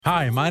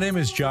Hi, my name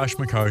is Josh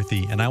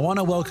McCarthy, and I want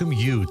to welcome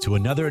you to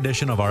another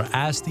edition of our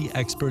Ask the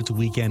Experts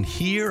weekend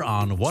here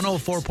on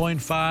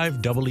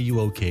 104.5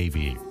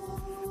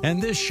 WOKV.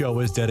 And this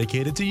show is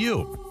dedicated to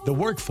you, the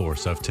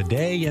workforce of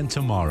today and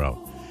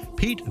tomorrow.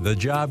 Pete, the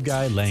job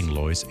guy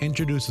Langlois,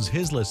 introduces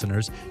his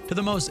listeners to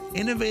the most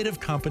innovative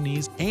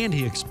companies, and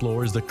he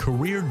explores the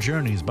career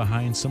journeys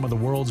behind some of the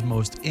world's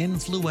most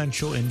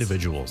influential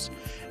individuals.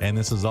 And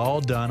this is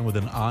all done with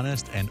an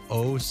honest and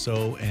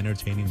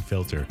oh-so-entertaining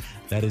filter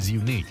that is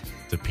unique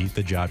to Pete,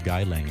 the job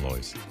guy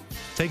Langlois.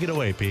 Take it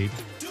away, Pete.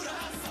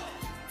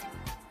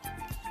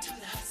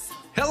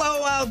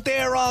 Hello out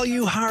there, all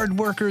you hard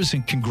workers,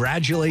 and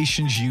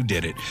congratulations, you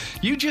did it.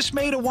 You just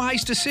made a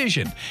wise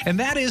decision, and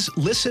that is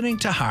listening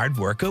to Hard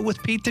Worker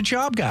with Pete the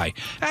Job Guy.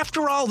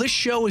 After all, this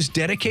show is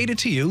dedicated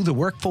to you, the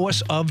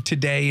workforce of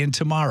today and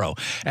tomorrow.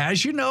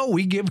 As you know,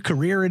 we give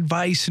career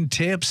advice and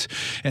tips,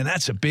 and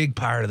that's a big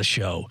part of the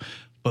show.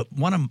 But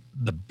one of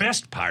the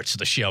best parts of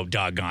the show,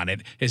 doggone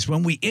it, is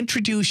when we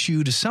introduce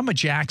you to some of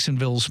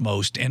Jacksonville's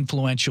most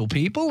influential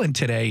people, and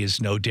today is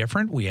no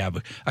different. We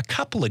have a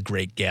couple of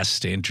great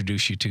guests to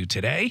introduce you to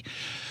today.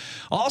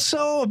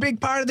 Also, a big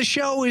part of the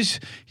show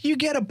is you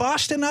get a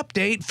Boston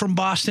update from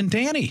Boston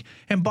Danny.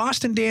 And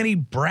Boston Danny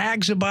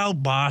brags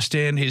about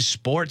Boston, his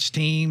sports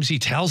teams. He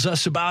tells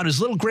us about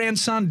his little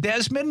grandson,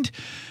 Desmond.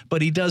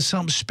 But he does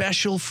something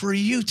special for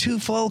you too,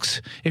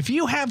 folks. If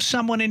you have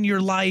someone in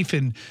your life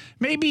and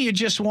maybe you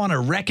just want to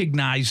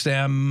recognize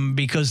them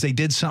because they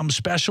did something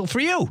special for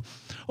you,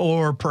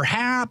 or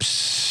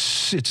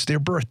perhaps it's their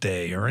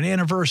birthday or an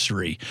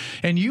anniversary,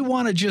 and you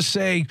want to just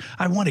say,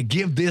 I want to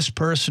give this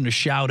person a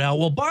shout out.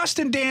 Well,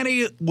 Boston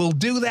Danny will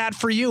do that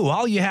for you.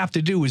 All you have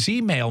to do is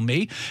email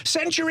me.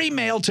 Send your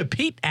email to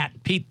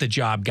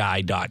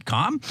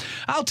pete@petethejobguy.com.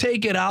 I'll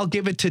take it. I'll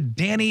give it to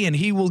Danny, and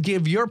he will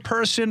give your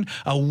person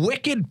a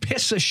wicked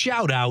piss of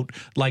shout out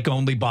like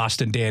only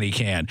Boston Danny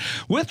can.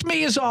 With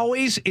me, as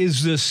always,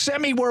 is the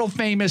semi-world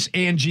famous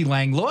Angie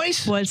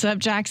Langlois. What's up,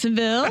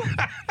 Jacksonville?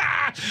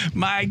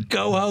 My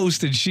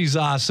co-host, and she's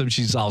awesome.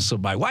 She's also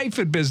my wife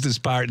and business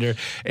partner,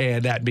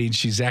 and that means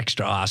she's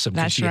extra awesome.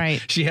 That's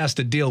right. She has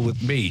to deal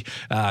with me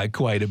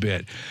quite a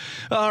bit.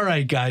 All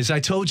right, guys, I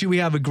told you we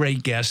have a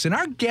great guest, and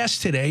our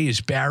guest today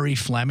is Barry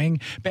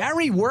Fleming.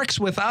 Barry works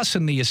with us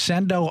in the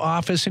Ascendo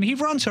office, and he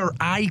runs our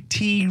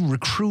IT,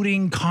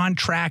 recruiting,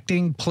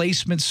 contracting,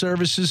 placement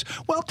services.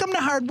 Welcome to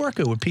Hard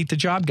Worker with Pete the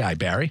Job Guy,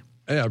 Barry.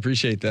 Yeah, I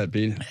appreciate that,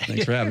 Pete.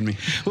 Thanks for having me.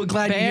 Well,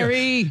 glad you're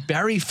here.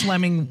 Barry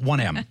Fleming,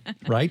 1M,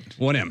 right?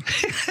 1M.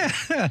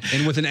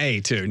 And with an A,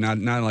 too, not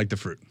like the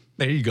fruit.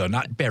 There you go.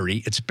 Not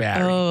Barry, it's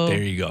Barry. Oh.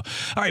 There you go.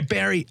 All right,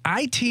 Barry,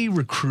 IT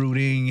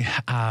recruiting,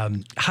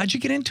 how'd you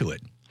get into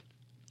it?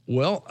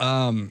 Well,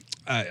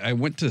 I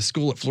went to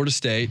school at Florida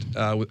State,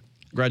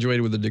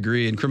 graduated with a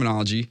degree in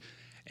criminology,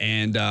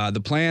 and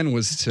the plan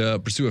was to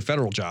pursue a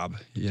federal job,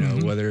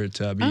 whether it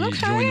be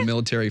join the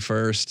military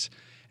first,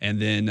 and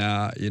then,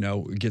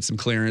 get some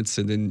clearance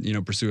and then,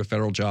 pursue a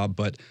federal job.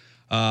 But,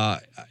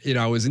 I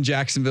was in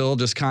Jacksonville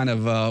just kind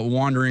of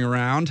wandering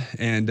around,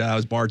 and I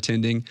was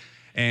bartending.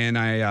 And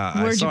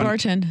Where'd you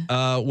bartend?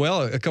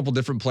 Well, a couple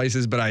different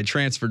places, but I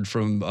transferred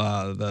from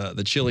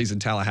the Chili's in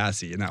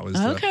Tallahassee, and that was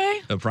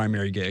the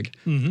primary gig.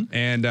 Mm-hmm.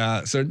 And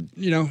so,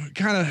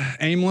 kind of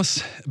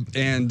aimless.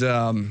 And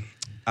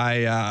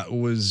I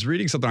was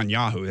reading something on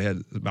Yahoo. They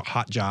had about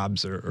hot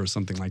jobs or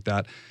something like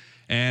that.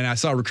 And I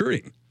saw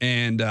recruiting,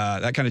 and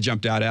that kind of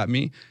jumped out at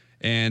me.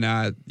 And,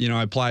 I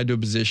applied to a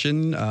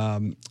position,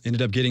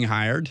 ended up getting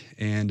hired,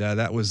 and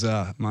that was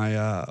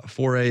my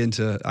foray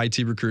into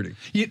IT recruiting.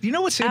 You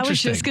know what's interesting? I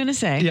was just going to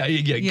say. Yeah,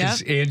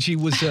 because Angie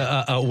was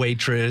a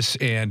waitress,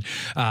 and,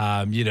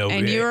 And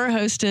you were a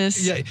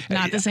hostess,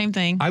 not the same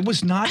thing. I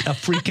was not a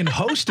freaking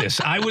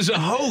hostess. I was a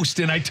host,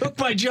 and I took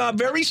my job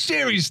very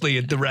seriously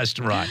at the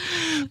restaurant.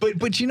 But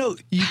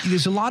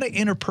there's a lot of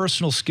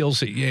interpersonal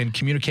skills and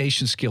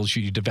communication skills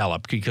you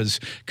develop because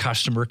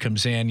customer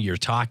comes in, you're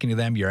talking to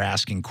them, you're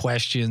asking questions,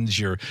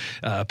 you're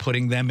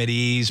putting them at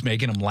ease,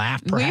 making them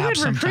laugh. Perhaps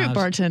we would recruit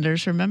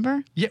bartenders.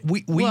 Remember? Yeah,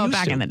 we used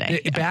back to. in the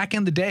day. Back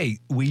in the day,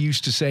 we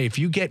used to say if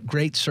you get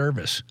great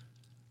service,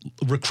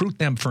 recruit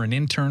them for an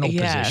internal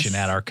position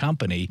at our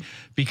company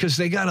because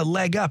they got a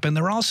leg up, and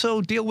they're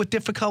also deal with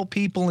difficult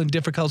people in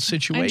difficult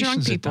situations and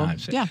drunk people. At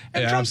times. Yeah,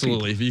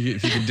 absolutely. If you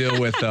can deal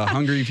with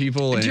hungry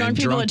people and drunk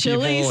people,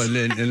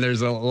 and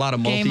there's a lot of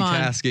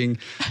multitasking.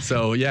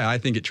 So I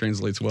think it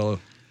translates well.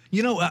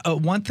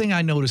 One thing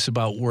I notice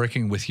about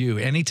working with you,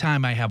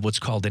 anytime I have what's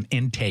called an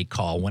intake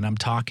call, when I'm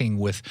talking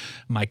with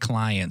my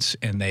clients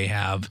and they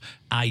have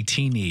IT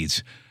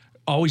needs,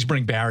 always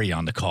bring Barry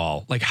on the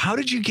call. Like, how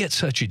did you get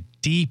such a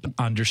deep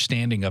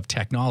understanding of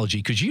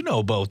technology? Because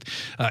both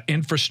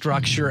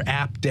infrastructure,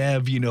 app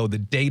dev,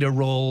 the data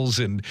roles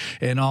and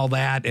all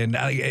that, and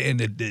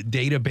the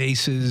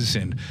databases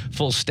and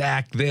full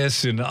stack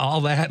this and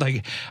all that.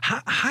 Like,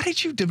 how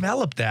did you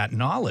develop that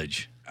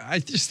knowledge? I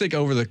just think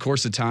over the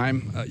course of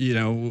time,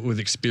 with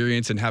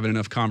experience and having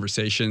enough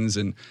conversations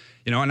and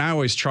I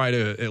always try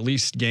to at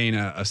least gain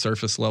a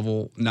surface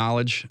level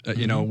knowledge.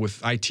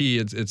 With IT,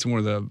 it's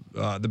one of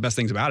the best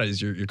things about it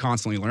is you're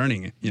constantly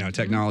learning.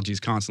 Technology is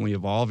constantly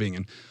evolving,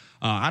 and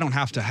I don't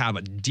have to have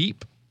a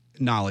deep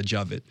knowledge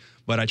of it,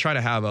 but I try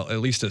to have at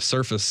least a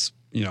surface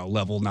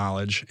level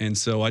knowledge. And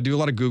so I do a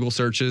lot of Google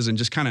searches and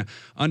just kind of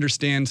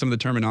understand some of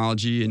the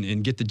terminology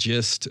and get the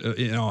gist,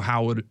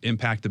 how it would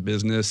impact the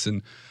business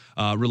and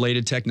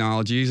related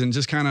technologies, and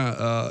just kind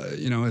of,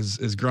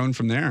 has grown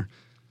from there.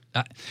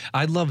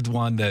 I loved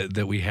one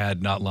that we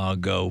had not long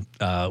ago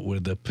where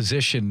the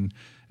position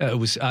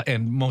was,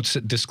 and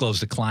won't disclose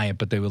the client,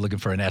 but they were looking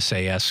for an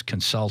SAS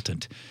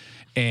consultant.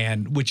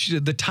 And which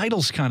the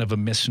title's kind of a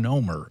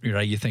misnomer,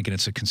 right? You're thinking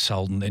it's a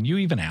consultant, and you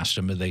even asked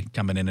them, are they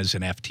coming in as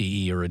an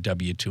FTE or a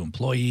W-2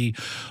 employee,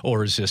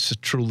 or is this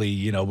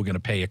truly, we're going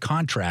to pay a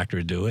contractor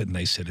to do it? And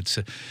they said,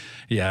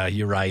 yeah,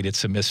 you're right,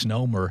 it's a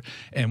misnomer.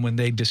 And when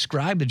they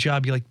describe the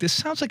job, you're like, this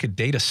sounds like a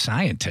data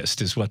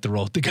scientist is what the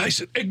role. The guy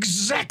said,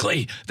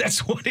 exactly,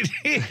 that's what it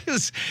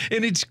is.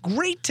 And it's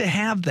great to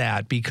have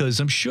that,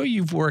 because I'm sure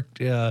you've worked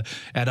at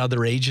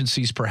other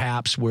agencies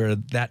perhaps where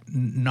that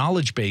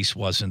knowledge base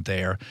wasn't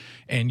there.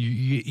 And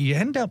you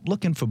end up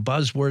looking for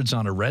buzzwords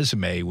on a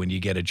resume when you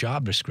get a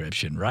job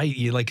description, right?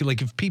 You like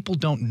if people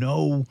don't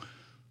know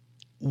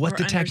what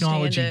the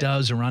technology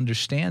does or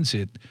understands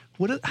it,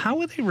 how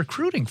are they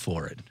recruiting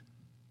for it?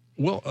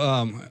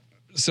 Well,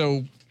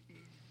 so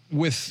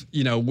with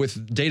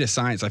data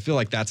science, I feel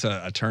like that's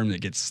a term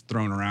that gets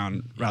thrown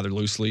around rather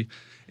loosely.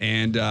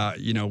 And,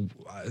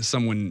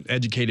 someone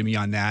educated me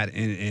on that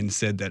and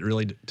said that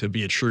really to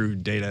be a true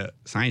data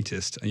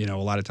scientist, a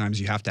lot of times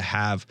you have to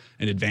have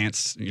an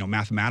advanced,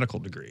 mathematical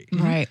degree.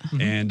 Right.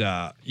 And,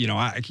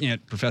 I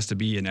can't profess to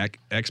be an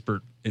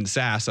expert in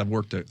SaaS. I've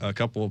worked a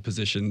couple of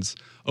positions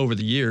over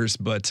the years,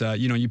 but,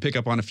 you pick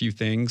up on a few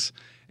things.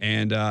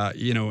 And,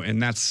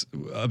 and that's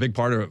a big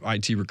part of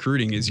IT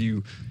recruiting is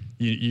you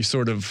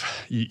sort of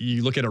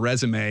look at a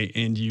resume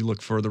and you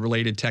look for the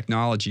related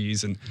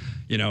technologies, and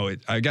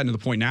I've gotten to the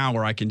point now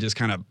where I can just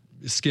kind of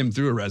skim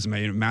through a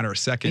resume in a matter of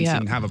seconds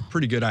and have a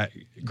pretty good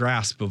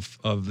grasp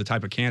of the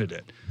type of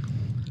candidate.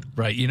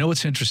 Right.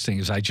 What's interesting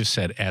is I just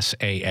said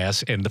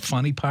SAS, and the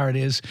funny part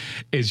is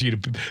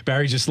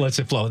Barry just lets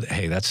it flow.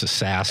 Hey, that's a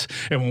SaaS.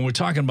 And when we're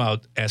talking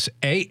about SaaS,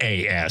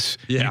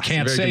 you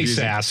can't say confusing.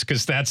 SaaS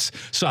because that's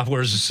software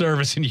as a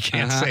service, and you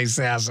can't say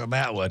SaaS on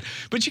that one.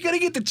 But you got to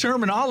get the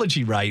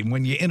terminology right. And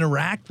when you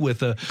interact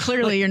with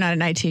clearly you're not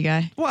an IT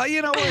guy. Well,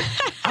 you know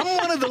what? I'm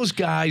one of those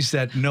guys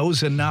that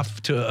knows enough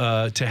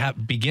to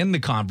begin the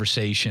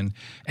conversation,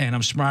 and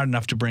I'm smart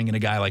enough to bring in a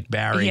guy like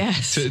Barry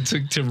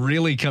to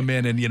really come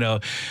in and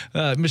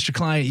Mr.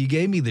 Client, you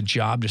gave me the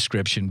job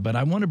description, but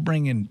I want to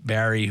bring in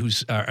Barry,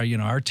 who's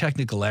our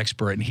technical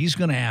expert, and he's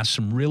going to ask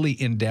some really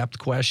in-depth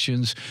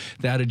questions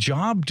that a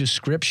job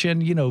description,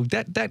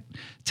 that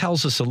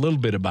tells us a little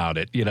bit about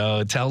it.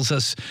 It tells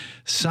us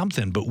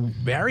something, but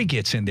Barry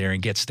gets in there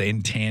and gets the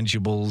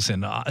intangibles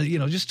and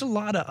just a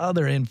lot of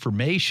other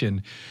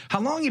information.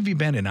 How long have you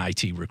been in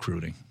IT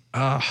recruiting?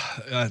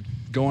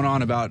 Going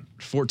on about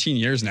 14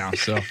 years now.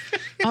 So,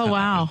 oh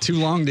wow, too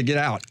long to get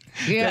out.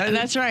 Yeah,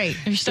 that's right.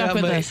 You're stuck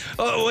with us.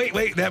 Oh,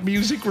 wait. That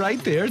music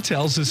right there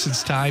tells us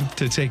it's time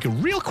to take a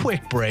real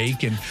quick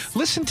break and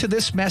listen to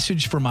this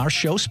message from our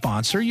show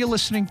sponsor. You're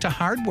listening to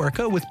Hard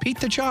Worker with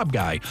Pete the Job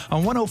Guy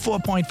on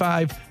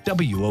 104.5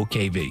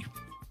 WOKV.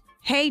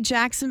 Hey,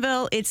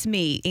 Jacksonville, it's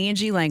me,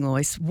 Angie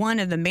Langlois, one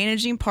of the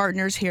managing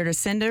partners here at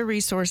Ascendo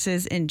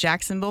Resources in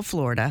Jacksonville,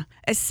 Florida.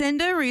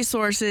 Ascendo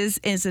Resources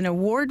is an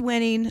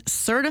award-winning,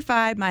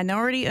 certified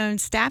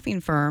minority-owned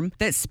staffing firm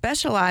that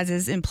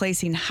specializes in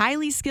placing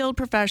highly skilled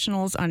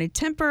professionals on a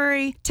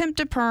temporary,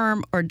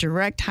 temp-to-perm, or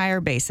direct hire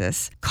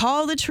basis.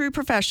 Call the true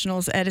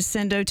professionals at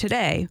Ascendo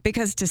today,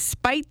 because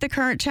despite the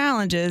current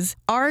challenges,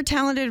 our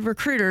talented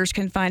recruiters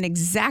can find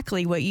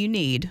exactly what you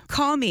need.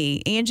 Call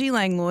me, Angie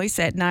Langlois,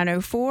 at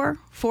 904-479-9610.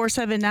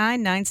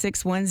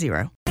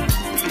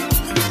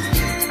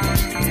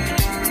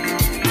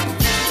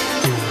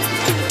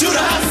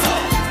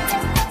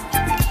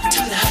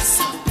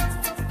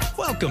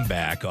 Welcome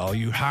back, all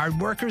you hard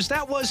workers.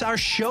 That was our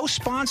show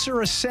sponsor,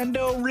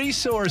 Ascendo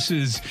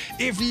Resources.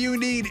 If you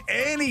need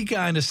any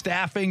kind of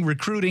staffing,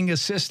 recruiting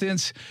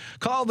assistance,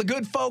 call the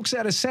good folks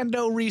at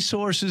Ascendo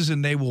Resources,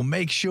 and they will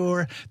make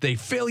sure they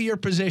fill your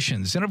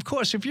positions. And of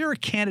course, if you're a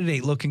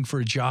candidate looking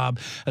for a job,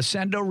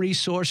 Ascendo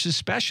Resources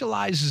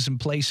specializes in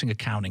placing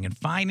accounting and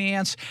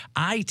finance,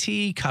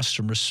 IT,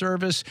 customer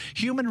service,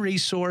 human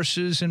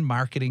resources, and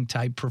marketing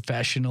type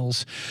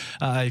professionals.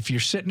 If you're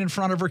sitting in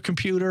front of a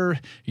computer,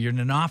 you're in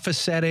an office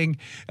setting,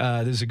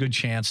 there's a good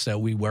chance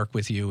that we work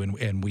with you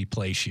and we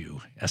place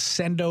you.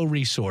 Ascendo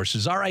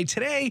Resources. All right,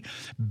 today,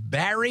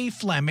 Barry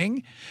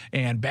Fleming,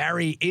 and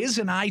Barry is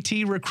an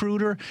IT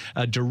recruiter,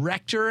 a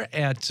director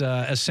at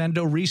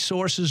Ascendo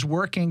Resources,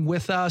 working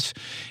with us.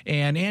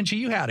 And Angie,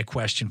 you had a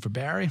question for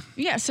Barry.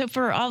 Yeah, so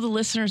for all the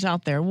listeners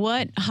out there,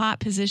 what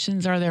hot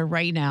positions are there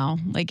right now,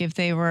 like if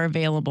they were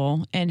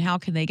available, and how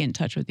can they get in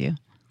touch with you?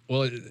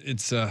 Well,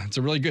 it's a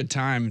really good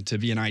time to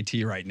be in IT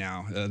right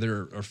now.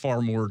 There are far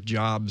more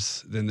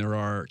jobs than there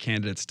are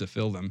candidates to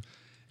fill them.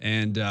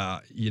 And,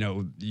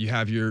 you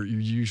have your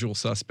usual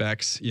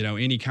suspects,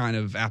 any kind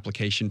of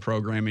application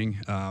programming,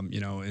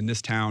 in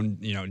this town,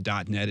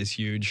 .NET is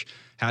huge,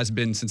 has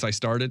been since I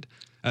started.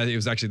 It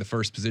was actually the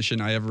first position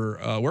I ever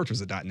worked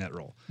was a .NET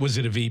role. Was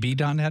it a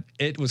VB.NET?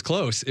 It was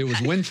close. It was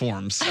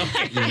WinForms,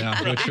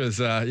 which was,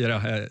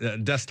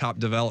 desktop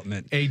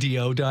development.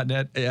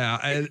 ADO.NET? Yeah,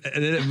 and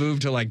then it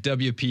moved to like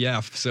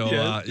WPF. So,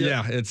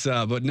 it's,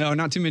 but no,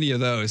 not too many of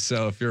those.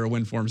 So if you're a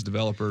WinForms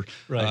developer,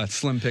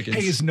 slim pickings.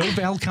 Hey, is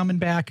Novell coming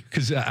back?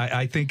 Because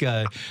I think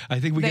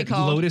we get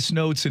Lotus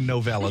Notes and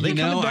Novell. Are they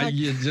coming back?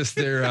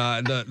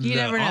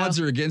 The odds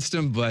are against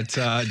them, but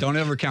don't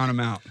ever count them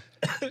out.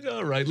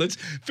 All right, let's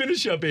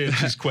finish up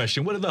Angie's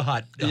question. What are the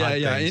hot things?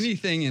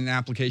 Anything in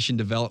application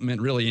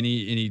development, really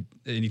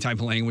any type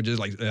of languages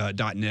like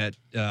 .NET,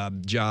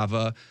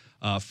 Java,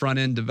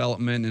 front-end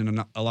development,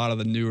 and a lot of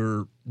the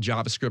newer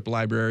JavaScript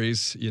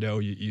libraries.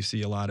 You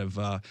see a lot of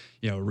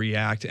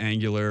React,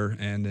 Angular,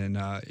 and then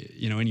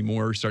any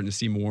more starting to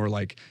see more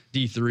like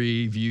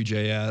D3,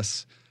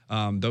 Vue.js.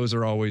 Those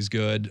are always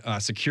good.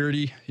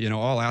 Security,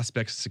 all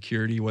aspects of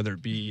security, whether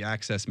it be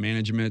access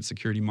management,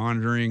 security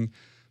monitoring,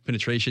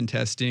 penetration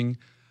testing,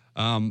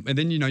 and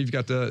then you've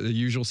got the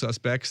usual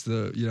suspects,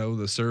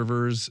 the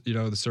servers,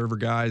 the server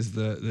guys,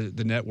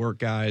 the network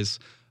guys,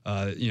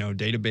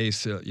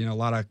 database, a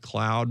lot of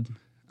cloud.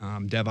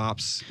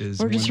 DevOps is.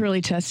 We're just really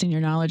testing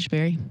your knowledge,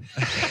 Barry.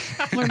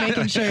 We're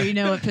making sure you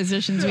know what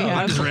positions we have.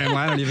 I'm just rambling.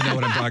 I don't even know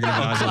what I'm talking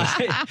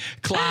about.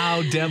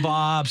 Cloud,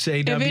 DevOps,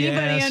 AWS. If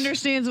anybody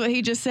understands what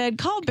he just said,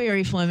 call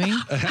Barry Fleming.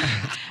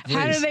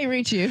 How do they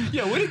reach you?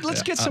 Yeah,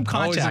 let's get some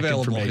contact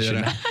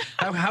information.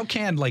 How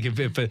can,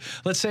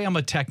 if let's say I'm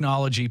a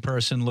technology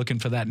person looking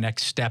for that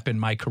next step in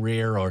my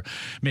career, or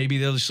maybe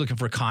they're just looking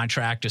for a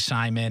contract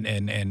assignment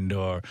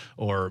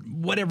or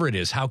whatever it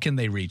is, how can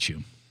they reach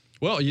you?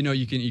 Well,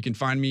 you can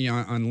find me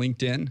on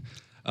LinkedIn,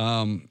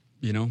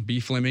 B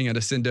Fleming at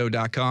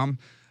Ascendo.com.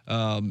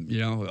 A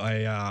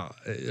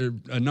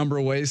number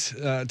of ways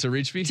to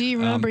reach me. Do you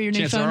remember your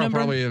new phone number?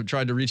 I'll probably have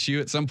tried to reach you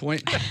at some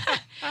point.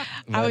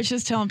 I was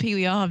just telling Pete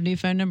we all have new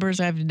phone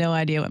numbers. I have no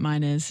idea what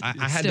mine is.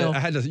 I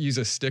had to use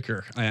a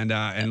sticker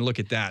and look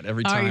at that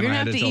every time. You're going to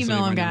have to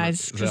email them,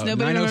 guys, because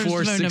nobody knows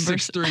phone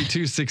numbers.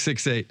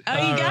 904-663-2668.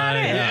 Oh, you got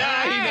it.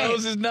 Yeah, he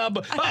knows his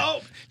number.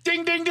 Oh,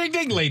 ding, ding, ding,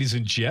 ding. Ladies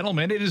and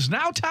gentlemen, it is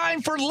now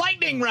time for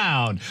Lightning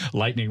Round.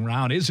 Lightning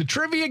Round is a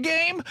trivia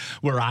game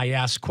where I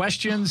ask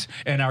questions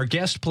and our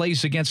guest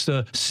plays against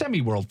the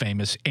semi-world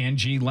famous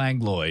Angie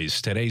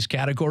Langlois. Today's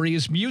category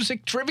is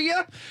music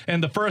trivia,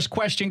 and the first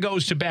question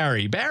goes to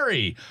Barry.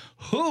 Barry,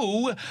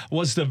 who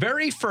was the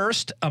very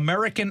first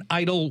American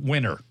Idol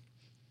winner?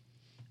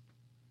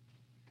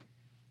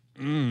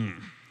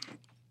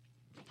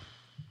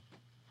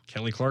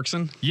 Kelly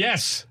Clarkson?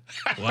 Yes.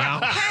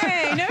 Wow.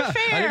 Hey, no fair.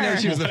 I didn't know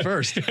she was the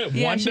first.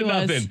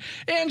 1-0.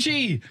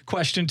 Angie,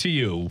 question to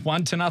you.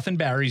 1-0,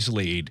 Barry's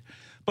lead.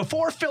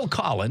 Before Phil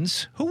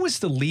Collins, who was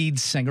the lead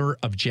singer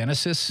of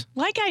Genesis?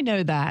 I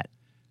know that.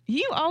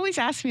 You always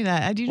ask me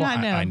that. I do not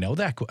know. I know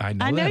that. I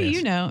know that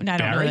you know. No, I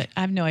don't know it.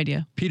 I have no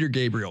idea. Peter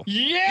Gabriel.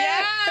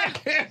 Yeah!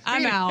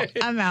 I'm out.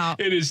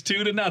 It is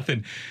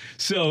 2-0.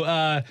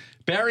 So,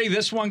 Barry,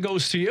 this one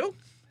goes to you.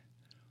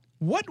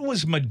 What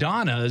was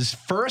Madonna's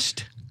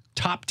first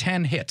top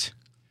 10 hit?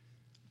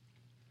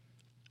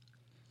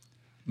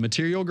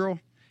 Material Girl?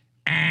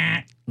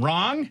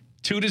 Wrong.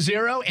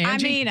 2-0.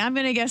 Angie? I'm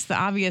going to guess the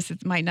obvious.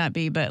 It might not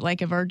be, but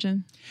Like a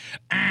Virgin.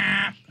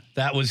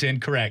 That was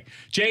incorrect.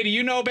 Jay, do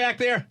you know back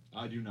there?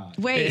 I do not.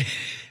 Wait.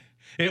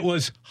 It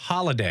was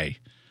Holiday.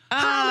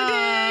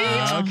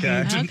 Holiday.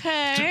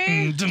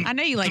 Okay. I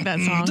know you like that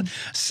song.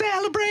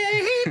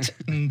 Celebrate.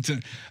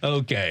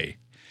 Okay.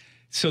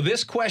 So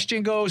this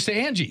question goes to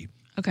Angie.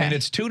 Okay. And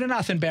it's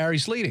 2-0.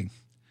 Barry's leading.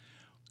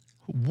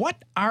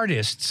 What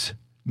artists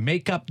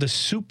make up the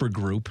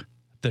supergroup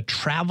The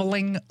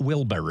Traveling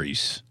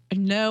Wilburys?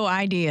 No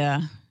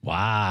idea.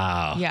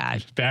 Wow. Yeah.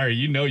 Barry,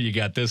 you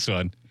got this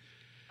one.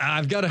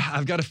 I've got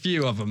a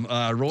few of them.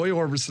 Roy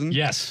Orbison.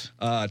 Yes.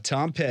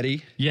 Tom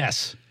Petty.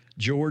 Yes.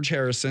 George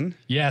Harrison.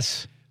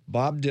 Yes.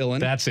 Bob Dylan.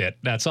 That's it.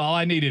 That's all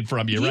I needed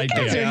from you right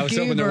there. I was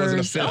hoping there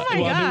wasn't a fifth.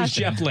 Oh well, there's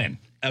Jeff Lynne.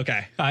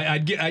 Okay.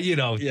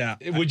 Yeah.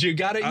 Would you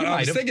got it? I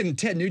was thinking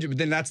Ted Nugent, but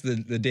then that's the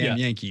damn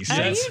Yankees.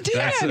 Oh, you do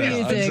have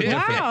music.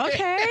 Wow,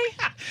 okay.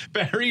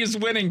 Barry is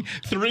winning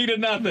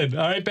 3-0.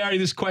 All right, Barry,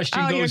 this question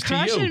goes to you.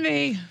 You're crushing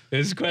me.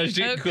 This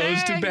question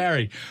goes to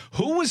Barry.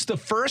 Who was the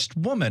first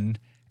woman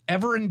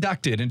ever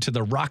inducted into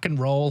the Rock and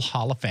Roll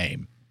Hall of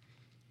Fame?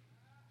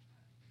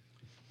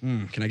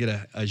 Can I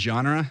get a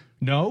genre?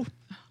 No.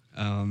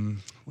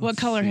 What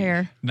color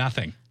hair?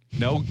 Nothing.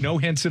 No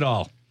hints at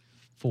all.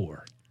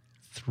 4,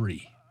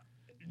 3,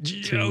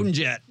 Joan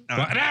Jett.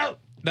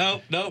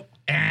 No.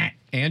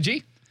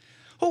 Angie?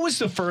 Who was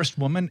the first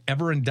woman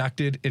ever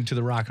inducted into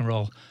the Rock and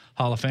Roll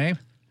Hall of Fame?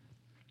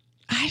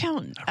 I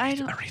don't.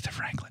 Aretha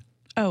Franklin.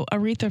 Oh,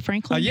 Aretha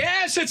Franklin?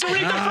 Yes, it's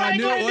Aretha Franklin. I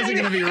knew it wasn't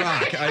going to be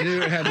rock. I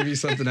knew it had to be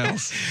something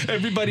else.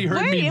 Everybody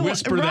heard me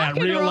whisper that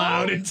real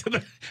loud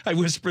I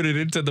whispered it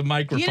into the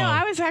microphone. You know,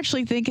 I was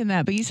actually thinking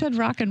that, but you said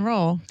rock and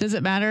roll. Does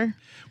it matter?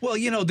 Well,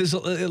 you know, there's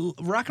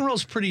rock and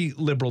roll's pretty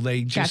liberal.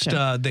 They just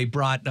they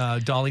brought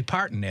Dolly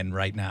Parton in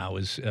right now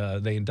as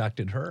they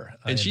inducted her,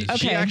 and she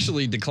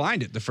actually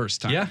declined it the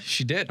first time. Yeah,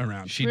 she did.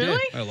 She really?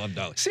 did. I love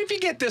Dolly. See if you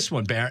get this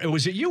one, Bear.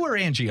 Was it you or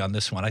Angie on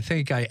this one? I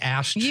think I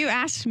asked. You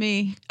asked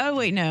me. Oh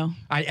wait, no.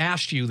 I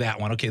asked you that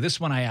one. Okay, this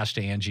one I asked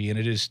Angie, and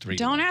it is 3.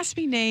 Don't ask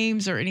me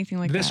names or anything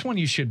like that. This one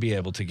you should be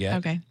able to get.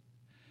 Okay.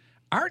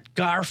 Art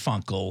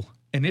Garfunkel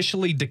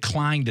initially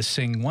declined to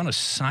sing one of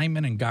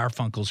Simon and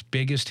Garfunkel's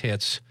biggest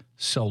hits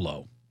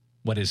solo.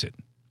 What is it?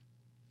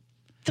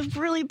 The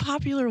really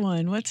popular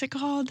one. What's it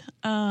called?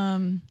 I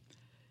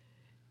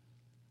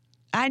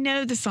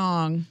know the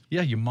song.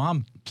 Yeah, your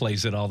mom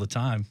plays it all the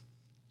time.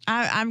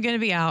 I'm going to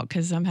be out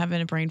because I'm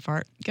having a brain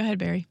fart. Go ahead,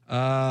 Barry.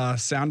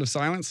 Sound of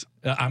Silence?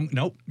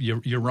 Nope,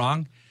 you're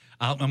wrong.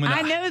 I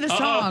know the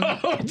song.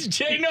 Oh,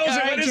 Jay knows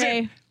it. What is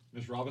it?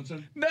 Miss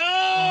Robinson? No!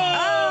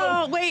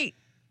 Oh, wait.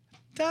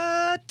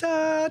 Da,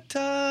 da,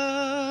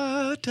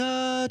 da,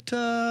 da,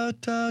 da,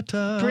 da,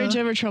 da. Bridge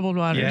over troubled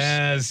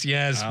waters.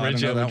 Yes.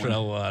 Bridge over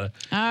troubled water.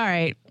 All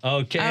right.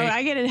 Okay. Oh,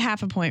 I get a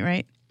half a point,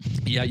 right?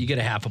 Yeah, you get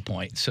a half a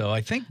point. So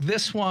I think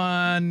this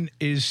one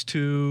is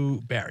to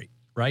Barry,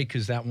 right?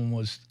 Because that one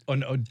was. Oh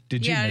no,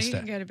 did you miss that? Yeah,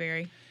 you can go to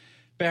Barry.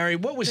 Barry,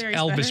 what was Barry's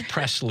Elvis better.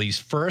 Presley's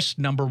first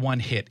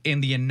 #1 hit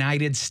in the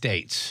United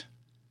States?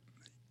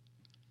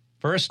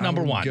 First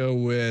number one. Go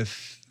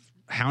with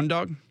Hound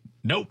Dog.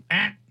 Nope.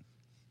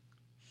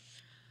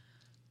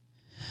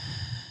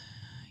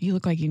 You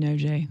look like you know,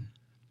 Jay.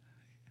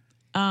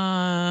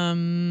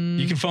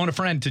 You can phone a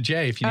friend to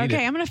Jay if you need it.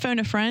 Okay, I'm going to phone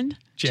a friend.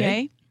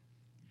 Jay?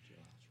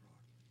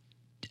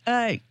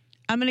 I'm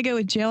going to go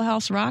with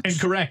Jailhouse Rocks.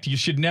 Incorrect. You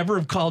should never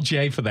have called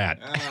Jay for that.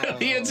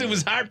 The answer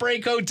was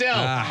Heartbreak Hotel.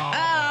 Oh,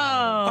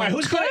 All right,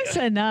 who's close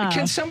enough.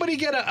 Can somebody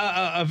get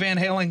a Van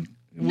Halen?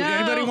 No.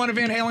 Anybody want a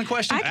Van Halen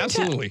question? I can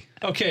Absolutely.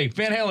 Okay,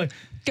 Van Halen.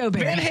 Go,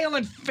 Barry. Van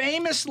Halen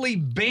famously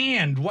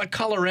banned what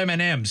color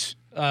M&Ms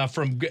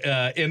from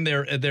in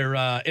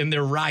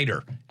their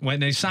rider when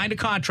they signed a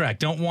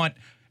contract.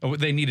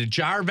 They need a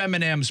jar of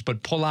M&Ms,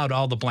 but pull out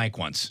all the blank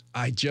ones.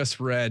 I just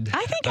read.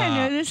 I think I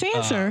know this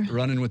answer.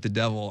 Running with the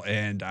Devil,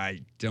 and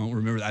I don't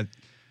remember that.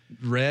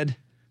 Red?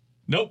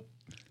 Nope.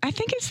 I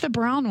think it's the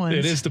brown ones.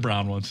 It is the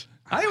brown ones.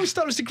 I always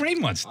thought it was the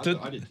green ones. I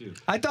did too.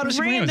 I thought it was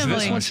the green ones. This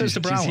Randomly. one says the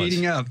brown She's ones.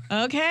 heating up.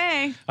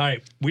 Okay. All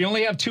right, we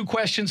only have 2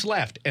 questions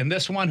left, and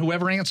this one,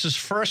 whoever answers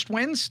first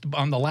wins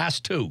on the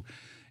last 2.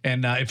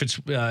 And if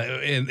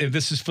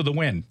this is for the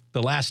win,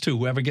 the last 2,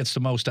 whoever gets the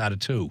most out of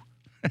 2.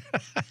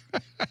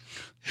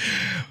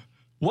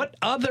 What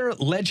other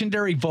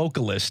legendary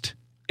vocalist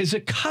is a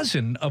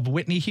cousin of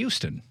Whitney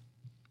Houston?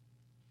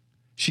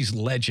 She's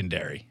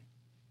legendary.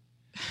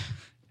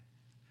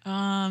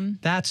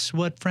 That's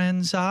what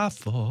friends are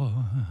for.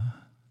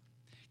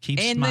 Keep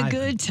In smiling. the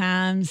good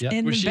times, Yep.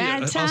 in Was the she bad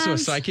times. also a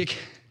psychic?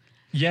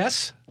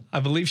 Yes, I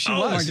believe she Oh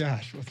was. my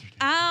gosh.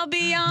 I'll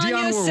be on Dionne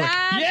your Warwick.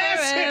 side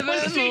Yes, it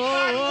was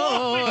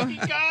forevermore. He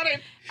got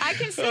it. I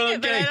can sing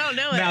it, but I don't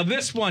know it. Now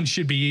this one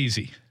should be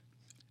easy.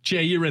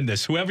 Jay, you're in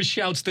this. Whoever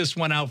shouts this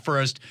one out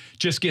first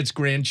just gets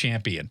grand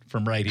champion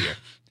from right here.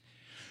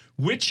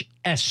 Which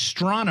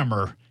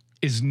astronomer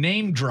is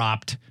name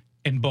dropped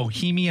in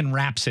Bohemian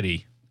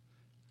Rhapsody?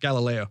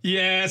 Galileo.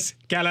 Yes,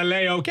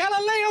 Galileo. All right,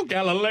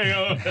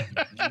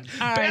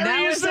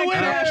 that was the a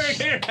winner. crush.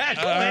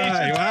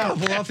 Congratulations. Wow,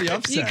 pull off the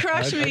upset. You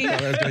crushed me. I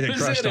was going to get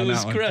crushed on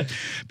that one.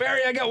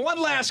 Barry, I got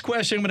one last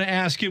question I'm going to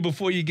ask you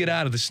before you get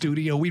out of the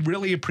studio. We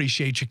really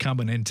appreciate you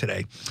coming in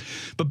today.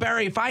 But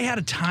Barry, if I had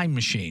a time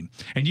machine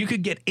and you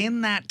could get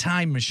in that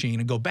time machine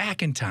and go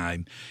back in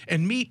time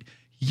and meet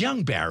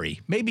young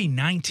Barry, maybe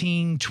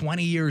 19,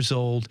 20 years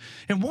old,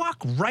 and walk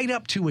right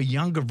up to a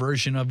younger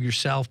version of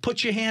yourself,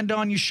 put your hand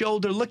on your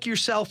shoulder, look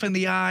yourself in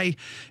the eye,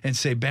 and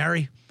say,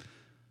 Barry,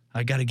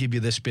 I got to give you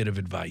this bit of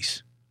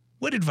advice.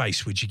 What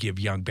advice would you give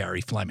young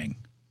Barry Fleming?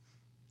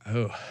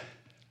 Oh,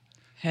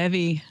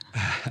 Heavy.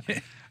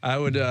 I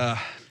would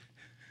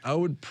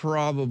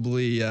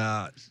probably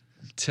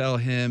tell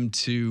him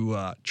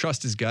to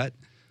trust his gut,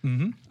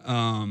 to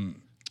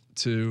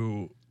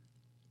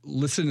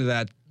listen to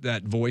that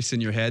voice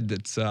in your head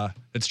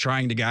that's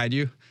trying to guide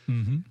you,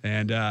 and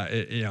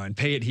and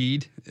pay it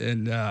heed.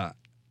 And I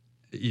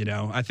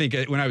think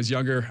when I was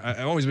younger,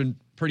 I've always been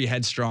pretty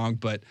headstrong,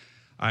 but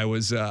I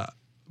was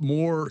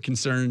more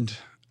concerned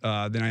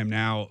than I am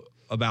now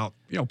about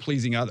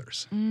pleasing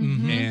others.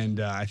 And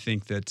I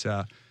think that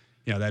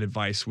that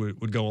advice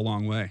would go a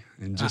long way.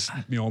 And just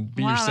be Wow, Oh,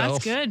 that's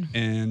yourself. good.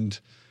 And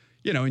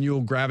and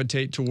you'll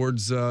gravitate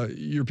towards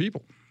your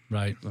people.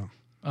 Right. So.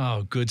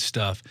 Oh, good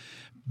stuff.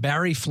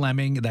 Barry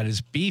Fleming, that is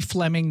B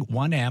Fleming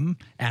 1M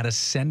at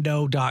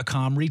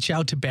Ascendo.com. Reach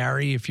out to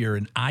Barry if you're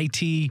an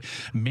IT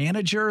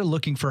manager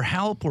looking for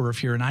help, or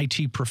if you're an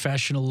IT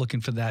professional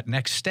looking for that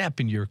next step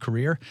in your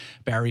career.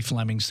 Barry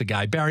Fleming's the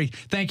guy. Barry,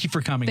 thank you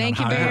for coming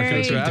Thank on you, Hard Work. Barry.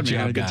 Thanks for Keep the having me. I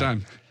had a job good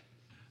going. time.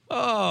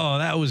 Oh,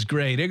 that was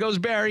great. There goes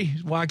Barry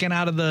walking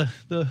out of the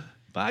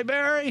bye,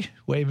 Barry.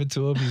 Waving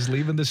to him. He's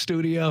leaving the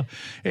studio.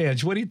 Hey,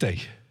 Ange, what do you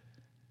think?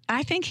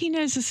 I think he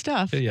knows his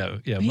stuff. Yeah.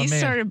 He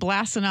started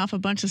blasting off a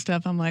bunch of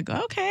stuff. I'm like,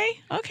 okay,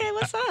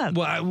 what's up?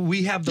 Well,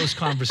 we have those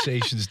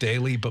conversations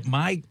daily, but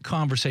my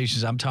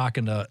conversations, I'm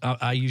talking to,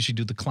 I usually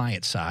do the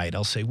client side.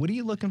 I'll say, what are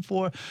you looking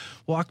for?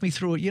 Walk me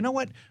through it. You know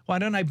what? Why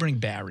don't I bring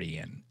Barry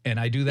in? And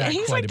I do that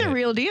he's quite like a the bit.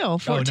 real deal.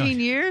 14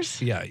 years.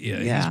 Yeah.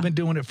 He's been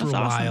doing it for a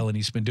while, awesome. And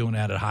he's been doing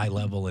that at a high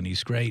level, and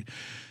he's great.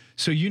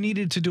 So you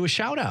needed to do a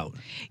shout out.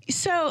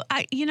 So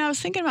I was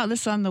thinking about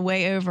this on the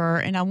way over,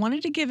 and I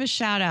wanted to give a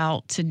shout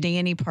out to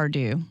Danny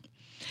Pardue.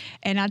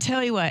 And I'll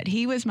tell you what,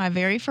 he was my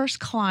very first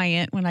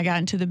client when I got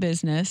into the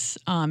business,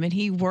 and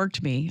he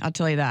worked me. I'll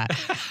tell you that.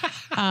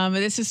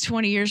 This is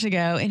 20 years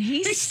ago, and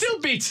he still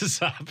beats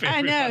us up.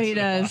 I know he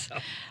does.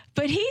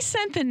 But he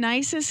sent the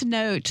nicest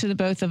note to the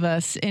both of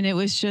us, and it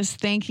was just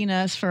thanking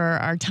us for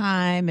our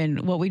time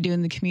and what we do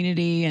in the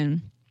community and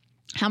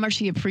how much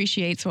he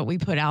appreciates what we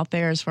put out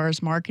there as far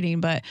as marketing,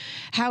 but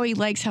how he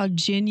likes how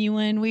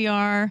genuine we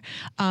are,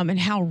 and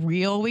how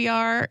real we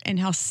are and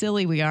how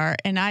silly we are.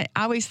 And I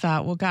always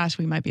thought, well, gosh,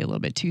 we might be a little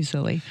bit too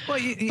silly. Well,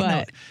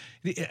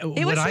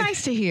 it was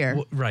nice to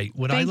hear. Right.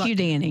 Thank you,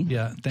 Danny.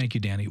 Yeah, thank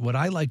you, Danny. What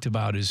I liked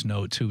about his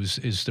note, too,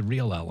 is the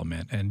real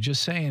element. And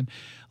just saying,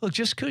 look,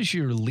 just because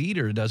you're a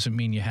leader doesn't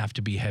mean you have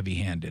to be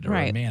heavy-handed or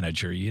a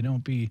manager. You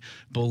don't be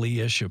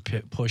bullyish or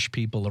push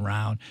people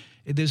around.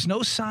 There's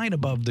no sign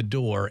above the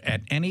door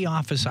at any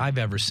office I've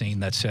ever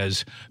seen that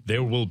says,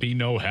 there will be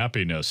no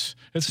happiness.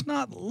 It's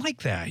not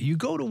like that. You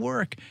go to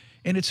work,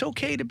 and it's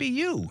okay to be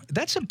you.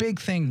 That's a big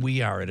thing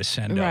we are at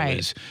Ascendo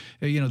is,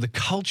 the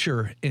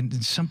culture,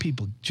 and some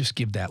people just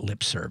give that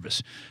lip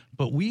service.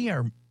 But we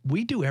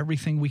do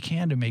everything we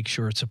can to make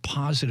sure it's a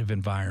positive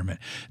environment,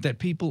 that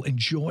people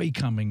enjoy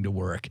coming to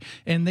work.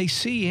 And they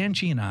see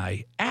Angie and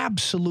I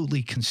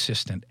absolutely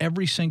consistent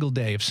every single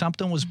day. If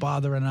something was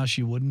bothering us,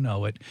 you wouldn't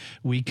know it.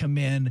 We come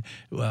in,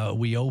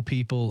 we owe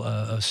people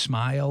a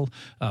smile,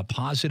 a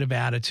positive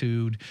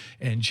attitude,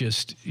 and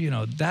just,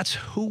 that's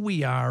who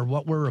we are,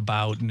 what we're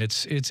about, and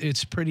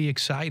it's pretty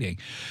exciting.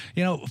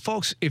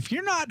 Folks, if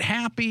you're not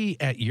happy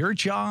at your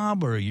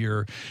job or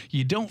you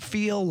don't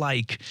feel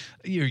like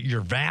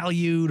you're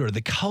valued, or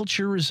the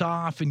culture is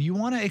off and you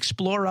want to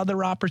explore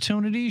other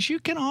opportunities, you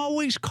can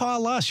always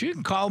call us. You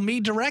can call me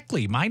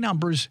directly. My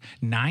number's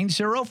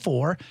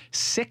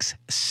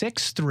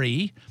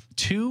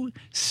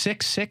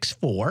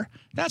 904-663-2664.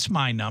 That's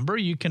my number.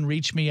 You can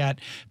reach me at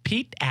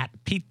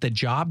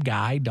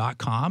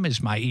pete@petethejobguy.com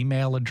is my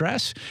email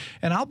address,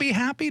 and I'll be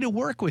happy to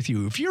work with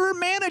you. If you're a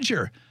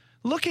manager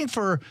looking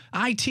for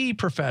IT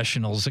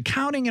professionals,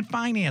 accounting and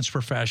finance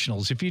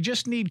professionals, if you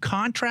just need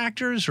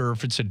contractors or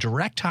if it's a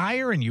direct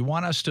hire and you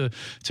want us to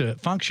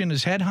function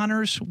as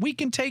headhunters, we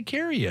can take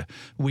care of you.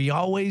 We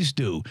always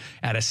do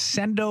at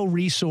Ascendo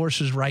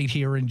Resources right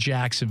here in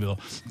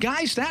Jacksonville.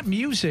 Guys, that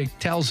music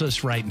tells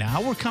us right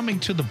now we're coming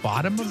to the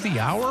bottom of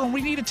the hour, and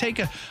we need to take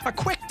a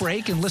quick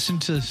break and listen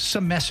to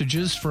some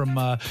messages from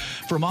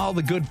all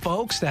the good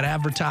folks that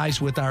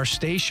advertise with our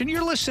station.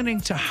 You're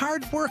listening to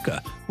Hard Worker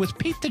with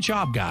Pete the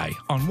Job Guy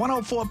on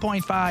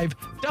 104.5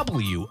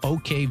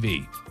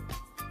 WOKV.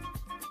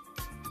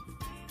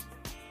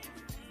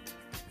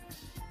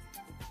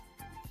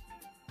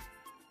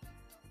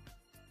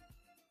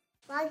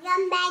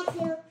 Welcome back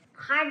to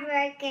Hard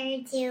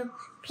Worker to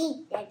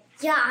Pete the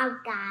Job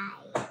Guy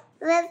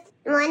with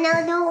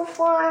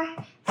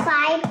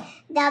 104.5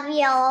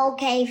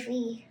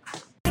 WOKV.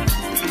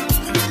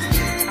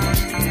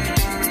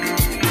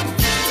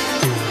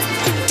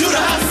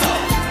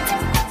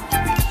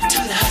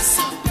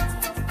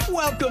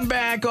 Welcome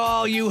back,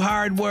 all you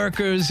hard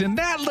workers. And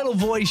that little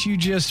voice you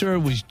just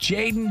heard was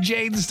Jaden.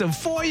 Jaden's the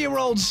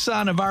 4-year-old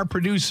son of our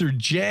producer,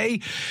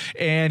 Jay.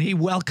 And he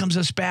welcomes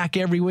us back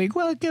every week.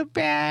 Welcome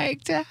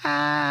back to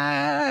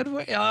Hard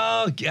Work.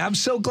 Oh, I'm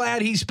so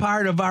glad he's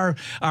part of our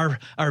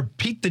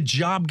Pete the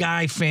Job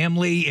Guy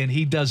family. And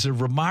he does a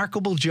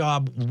remarkable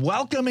job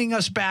welcoming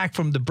us back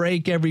from the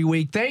break every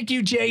week. Thank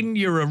you, Jaden.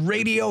 You're a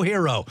radio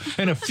hero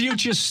and a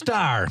future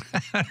star.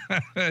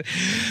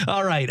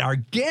 All right. Our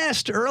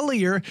guest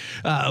earlier,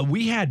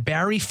 we had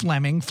Barry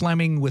Fleming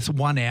with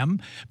 1M,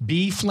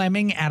 B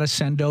Fleming at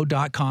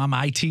Ascendo.com,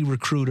 IT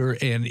recruiter,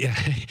 and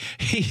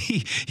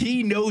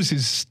he knows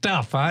his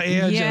stuff, huh?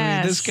 Yes.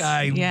 I mean, this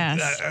guy,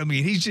 yes.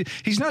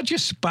 He's not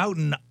just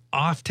spouting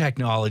off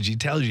technology,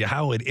 tells you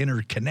how it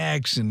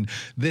interconnects and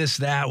this,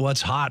 that,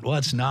 what's hot,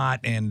 what's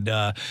not. And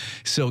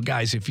so,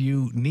 guys, if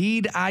you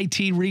need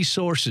IT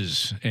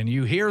resources and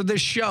you hear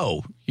this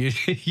show,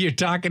 You're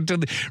talking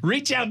to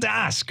reach out to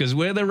us because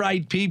we're the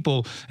right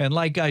people. And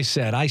like I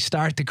said, I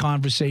start the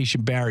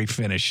conversation, Barry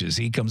finishes.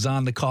 He comes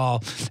on the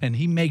call and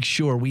he makes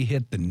sure we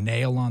hit the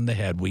nail on the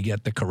head. We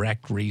get the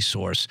correct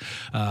resource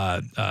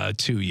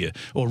to you,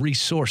 or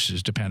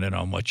resources depending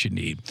on what you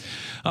need.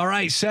 All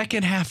right,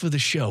 second half of the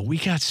show, we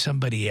got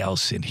somebody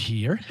else in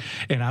here,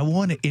 and I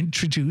want to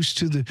introduce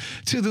to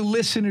the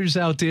listeners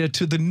out there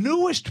to the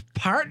newest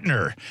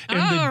partner in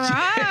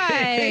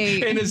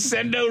in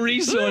Ascendo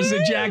Resource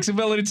in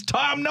Jacksonville, and it's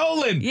Tom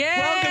Nolan. Yay!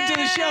 Welcome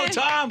to the show,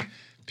 Tom.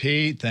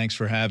 Pete, thanks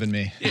for having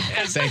me.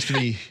 Thanks for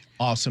the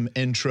awesome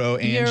intro,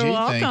 Angie. You're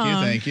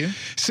welcome. Thank you.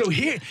 So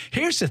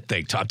here's the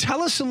thing, Tom.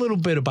 Tell us a little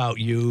bit about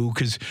you,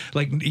 because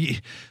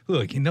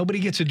look, nobody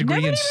gets a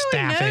degree in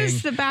staffing. Nobody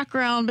knows the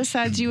background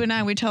besides you and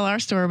I. We tell our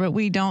story, but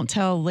we don't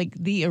tell like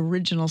the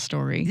original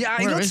story. Yeah,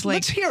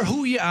 let's hear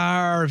who you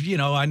are. You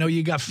know, I know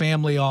you got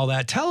family, all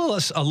that. Tell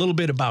us a little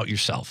bit about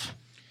yourself.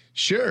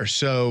 Sure.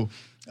 So,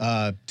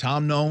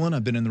 Tom Nolan,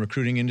 I've been in the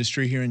recruiting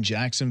industry here in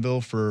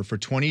Jacksonville for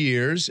 20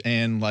 years.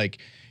 And like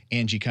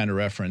Angie kind of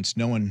referenced,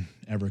 no one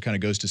ever kind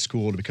of goes to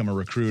school to become a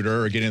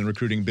recruiter or get in the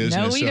recruiting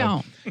business. No, we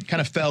don't.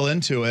 Kind of fell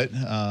into it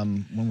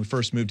when we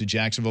first moved to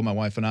Jacksonville, my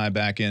wife and I,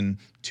 back in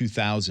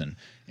 2000,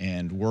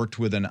 and worked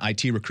with an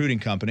IT recruiting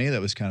company that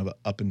was kind of an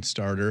up and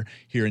starter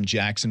here in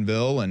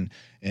Jacksonville. And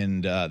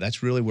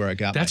that's really where I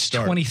got my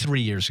start. That's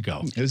 23 years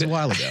ago. It was a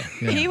while ago.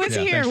 Yeah. He was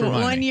here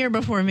 1 year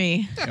before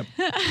me.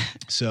 Yep.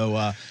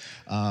 So,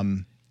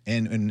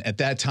 and at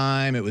that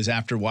time, it was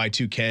after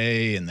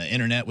Y2K and the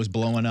internet was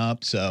blowing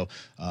up. So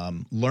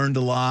learned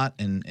a lot.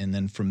 And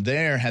then from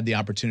there, had the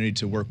opportunity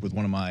to work with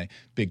one of my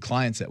big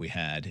clients that we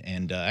had.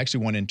 And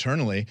actually went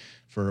internally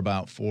for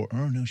about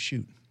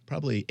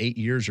probably 8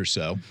 years or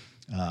so.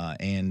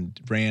 And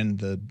ran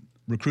the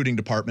recruiting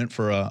department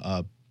for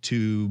a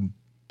 $2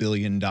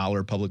 billion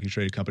publicly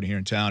traded company here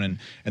in town.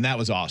 And that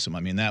was awesome. I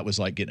mean, that was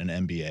like getting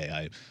an MBA.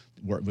 I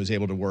was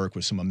able to work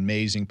with some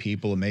amazing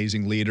people,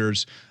 amazing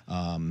leaders,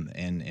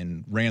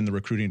 and ran the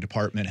recruiting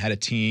department, had a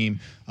team.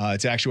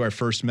 It's actually where I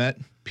first met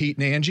Pete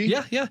and Angie.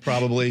 Yeah.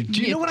 Probably.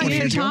 Do you know what I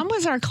mean? Tom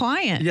was our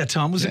client. Yeah,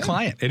 Tom was a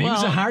client, and he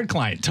was a hard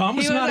client. Tom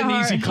was not an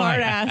easy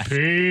client. Hard-ass.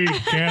 Pete,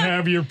 can't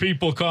have your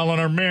people calling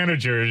our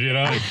managers, you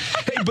know.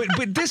 but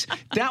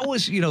that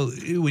was, you know,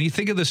 when you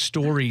think of the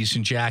stories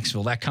in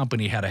Jacksonville, that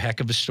company had a heck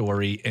of a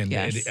story and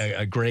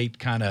a great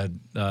kind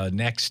of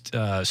next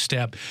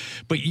step.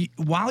 But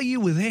while you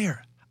were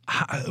there,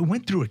 it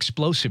went through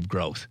explosive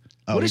growth.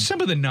 What are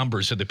some of the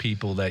numbers of the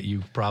people that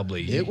you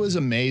probably... It was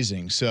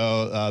amazing.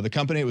 So the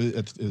company,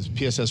 it was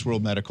PSS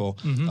World Medical.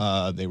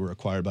 Mm-hmm. They were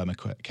acquired by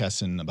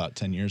McKesson about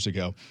 10 years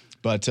ago.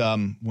 But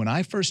when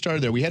I first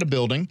started there, we had a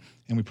building,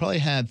 and we probably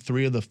had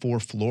 3 of the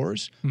 4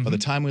 floors. Mm-hmm. By the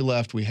time we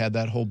left, we had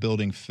that whole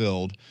building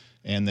filled,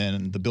 and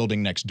then the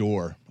building next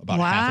door, about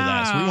half of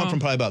that. So we went from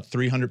probably about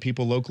 300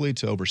 people locally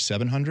to over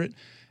 700.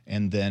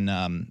 And then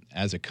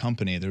as a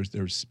company, there's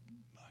it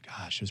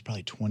was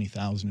probably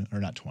 20,000, or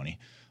not 20,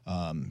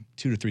 2,000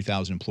 to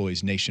 3,000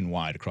 employees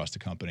nationwide across the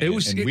company.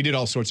 And we did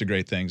all sorts of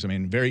great things. I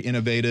mean, very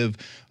innovative.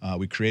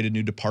 We created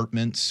new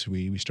departments.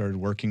 We started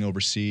working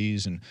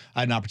overseas, and I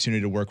had an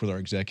opportunity to work with our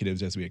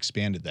executives as we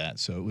expanded that.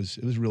 So it was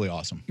really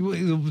awesome.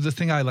 The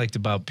thing I liked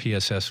about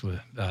PSS was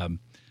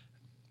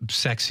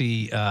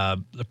sexy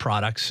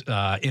products,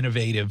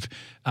 innovative,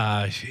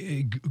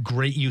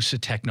 great use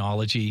of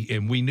technology.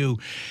 And we knew,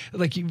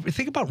 like, you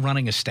think about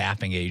running a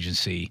staffing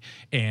agency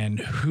and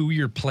who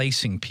you're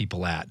placing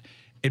people at.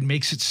 It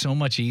makes it so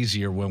much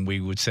easier when we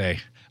would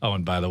say, oh,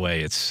 and by the way,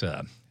 it's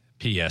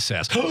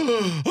PSS.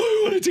 Oh,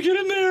 I wanted to get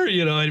in there.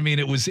 You know what I mean?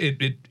 It was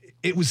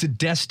a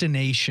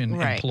destination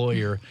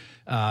employer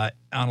on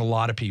a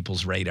lot of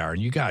people's radar.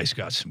 And you guys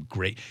got some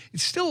great,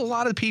 it's still a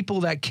lot of people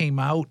that came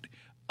out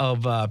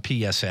of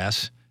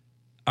PSS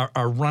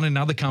are running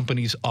other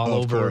companies all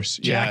over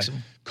Jackson.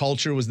 Yeah.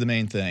 Culture was the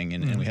main thing,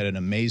 and we had an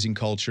amazing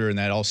culture, and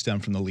that all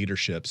stemmed from the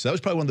leadership. So that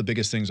was probably one of the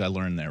biggest things I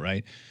learned there,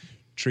 right?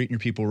 Treating your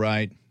people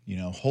right, you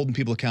know, holding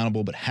people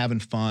accountable, but having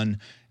fun,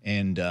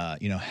 and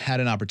you know, had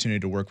an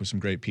opportunity to work with some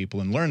great people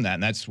and learn that,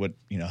 and that's what,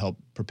 you know,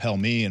 helped propel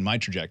me in my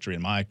trajectory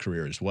in my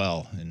career as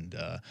well. And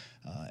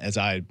as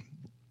I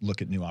look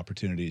at new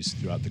opportunities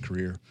throughout the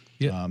career.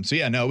 Yeah.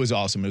 It was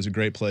awesome. It was a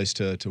great place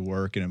to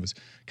work, and it was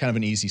kind of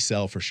an easy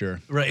sell for sure.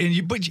 Right.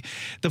 And but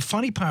the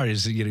funny part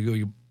is that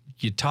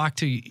you talk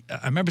to,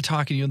 I remember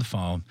talking to you on the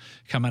phone,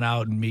 coming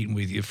out and meeting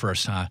with you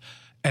first time.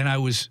 And I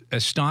was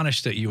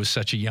astonished that you were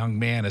such a young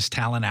man as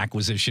talent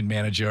acquisition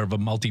manager of a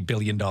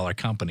multi-billion-dollar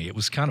company. It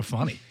was kind of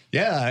funny.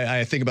 Yeah,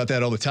 I think about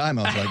that all the time.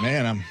 I was like,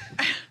 man,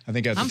 I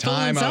think at the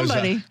time I was,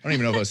 I don't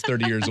even know if I was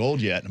 30 years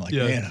old yet. And I'm like,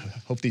 man, I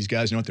hope these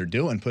guys know what they're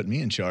doing, putting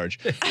me in charge.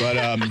 But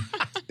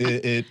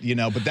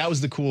but that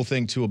was the cool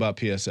thing too about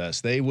PSS.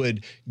 They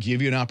would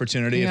give you an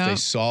opportunity if they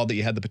saw that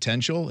you had the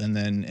potential, and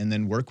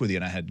then work with you.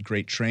 And I had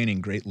great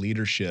training, great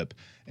leadership,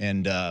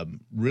 and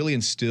really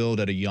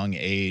instilled at a young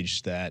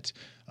age that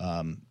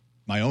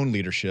my own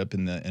leadership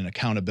and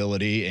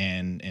accountability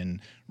and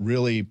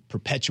really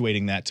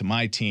perpetuating that to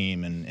my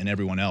team and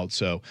everyone else.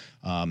 So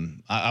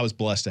I was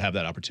blessed to have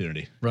that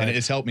opportunity. Right. And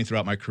it's helped me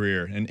throughout my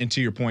career. And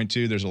to your point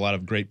too, there's a lot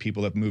of great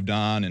people that have moved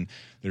on, and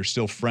they're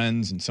still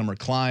friends, and some are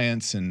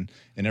clients and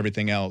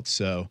everything else.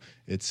 So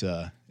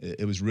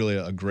it was really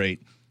a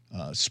great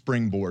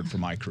springboard for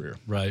my career.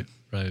 Right.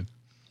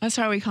 That's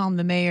why we call him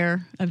the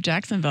mayor of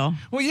Jacksonville.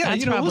 Well, yeah,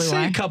 That's we'll say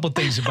why. a couple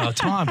things about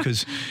Tom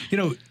because,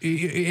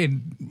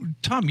 and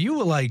Tom, you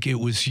were like, it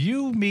was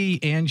you, me,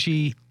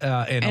 Angie,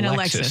 and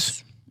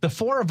Alexis. The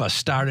four of us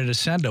started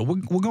Ascendo.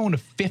 We're going to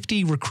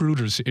 50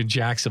 recruiters in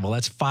Jacksonville.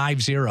 That's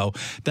 50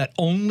 that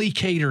only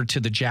cater to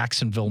the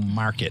Jacksonville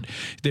market.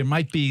 There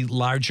might be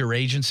larger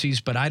agencies,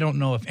 but I don't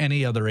know if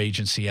any other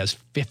agency has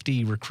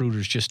 50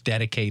 recruiters just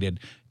dedicated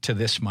to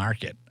this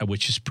market,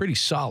 which is pretty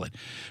solid.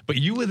 But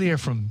you were there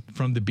from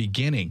the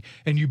beginning,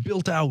 and you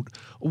built out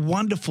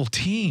wonderful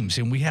teams,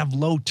 and we have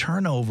low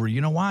turnover.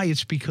 You know why?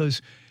 It's because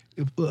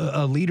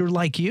a leader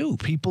like you,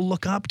 people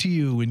look up to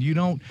you, and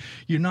you're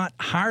not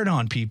hard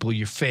on people.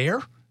 You're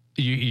fair.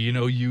 You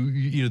know,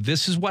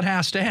 this is what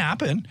has to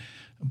happen.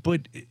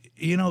 But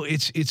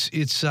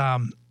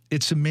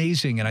it's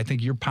amazing, and I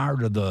think you're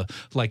part of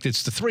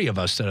it's the three of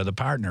us that are the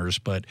partners,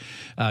 but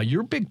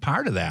you're a big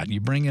part of that. You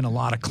bring in a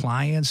lot of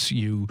clients.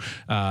 You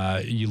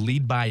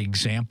lead by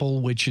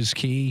example, which is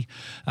key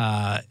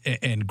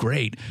and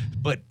great.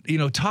 But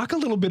talk a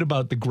little bit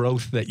about the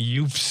growth that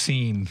you've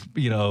seen,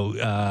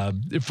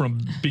 from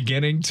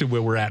beginning to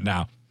where we're at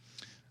now.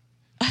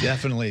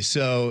 Definitely.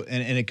 So,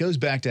 and it goes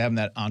back to having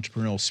that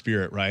entrepreneurial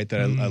spirit, right?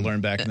 That I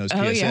learned back in those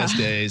PSS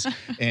days.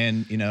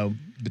 And,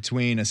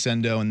 between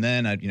Ascendo and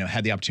then I,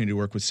 had the opportunity to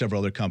work with several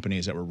other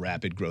companies that were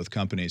rapid growth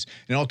companies.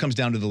 And it all comes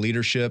down to the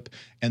leadership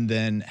and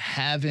then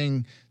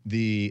having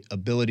the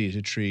ability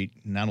to treat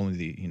not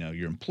only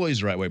your employees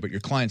the right way, but your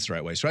clients the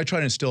right way. So I try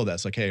to instill that.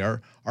 It's like, hey, our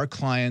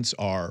clients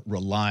are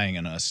relying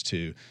on us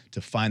to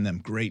find them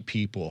great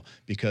people,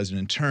 because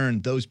in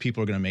turn, those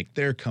people are going to make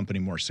their company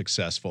more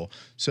successful.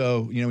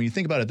 So, when you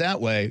think about it that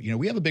way,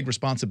 we have a big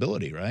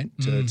responsibility, right?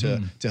 To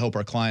help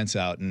our clients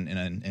out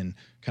and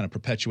kind of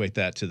perpetuate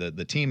that to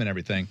the team and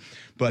everything.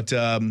 But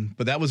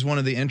that was one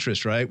of the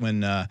interests, right?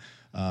 When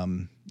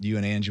you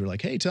and Angie were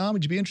like, hey, Tom,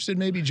 would you be interested in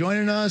maybe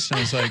joining us? And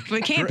I was like,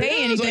 we can't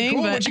pay anything. I was like,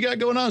 cool, but what you got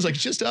going on? I was like,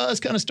 it's just us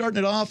kind of starting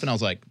it off. And I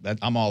was like,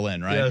 I'm all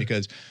in, right? Yeah.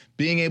 Because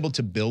being able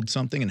to build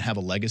something and have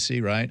a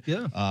legacy, right?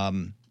 Yeah.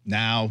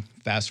 Now,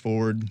 fast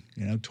forward,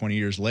 20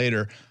 years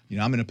later,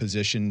 I'm in a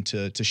position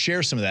to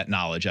share some of that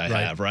knowledge I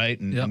have, right?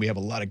 And we have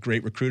a lot of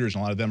great recruiters,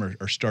 and a lot of them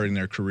are starting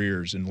their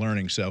careers and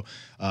learning. So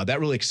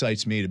that really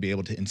excites me to be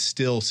able to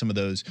instill some of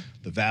the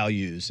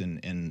values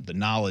and the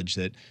knowledge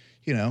that,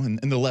 and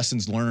the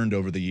lessons learned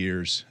over the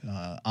years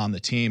on the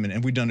team.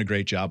 And we've done a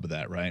great job of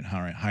that, right?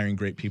 Hiring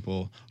great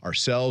people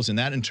ourselves. And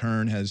that in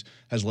turn has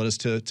led us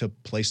to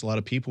place a lot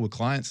of people with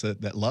clients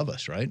that love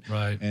us, right?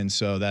 Right. And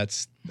so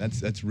that's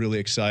really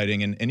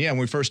exciting. And when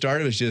we first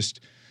started, it was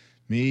just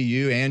me,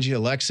 you, Angie,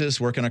 Alexis,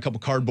 working on a couple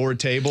cardboard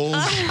tables,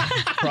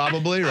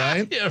 probably,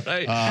 right? Yeah,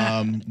 right.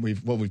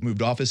 We've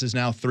moved offices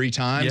now 3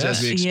 times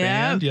as we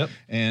expand. Yep.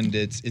 And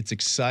it's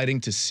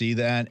exciting to see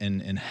that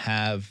and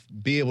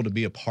be able to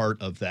be a part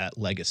of that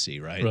legacy,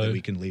 right? That we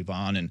can leave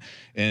on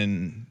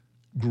and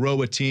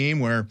grow a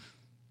team where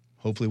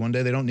hopefully one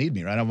day they don't need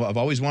me, right? I've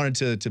always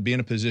wanted to be in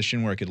a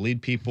position where I could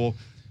lead people,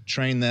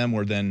 train them,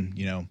 where then,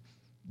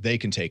 they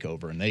can take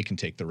over and they can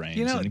take the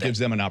reins, and it gives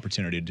them an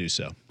opportunity to do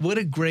so. What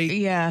a great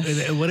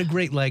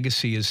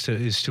legacy is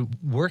to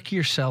work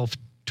yourself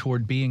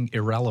toward being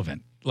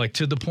irrelevant, like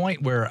to the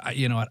point where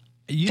you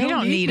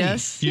don't need me.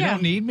 us. You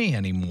don't need me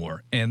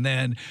anymore. And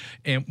then,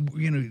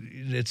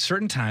 at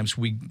certain times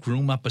we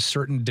groom up a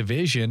certain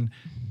division,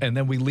 and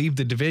then we leave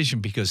the division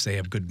because they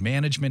have good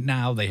management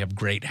now. They have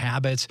great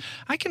habits.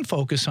 I can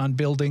focus on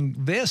building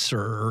this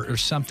or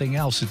something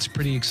else. It's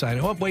pretty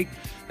exciting. Oh, wait,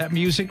 that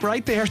music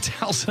right there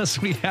tells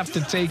us we have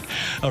to take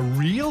a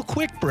real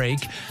quick break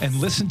and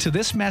listen to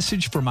this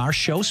message from our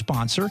show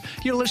sponsor.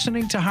 You're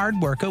listening to Hard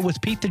Worker with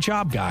Pete the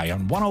Job Guy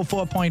on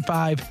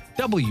 104.5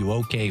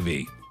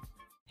 WOKV.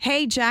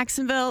 Hey,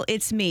 Jacksonville,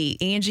 it's me,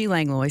 Angie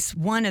Langlois,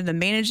 one of the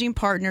managing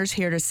partners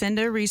here at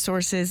Ascendo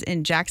Resources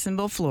in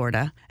Jacksonville,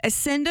 Florida.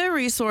 Ascendo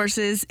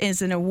Resources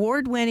is an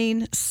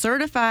award-winning,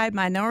 certified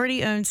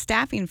minority-owned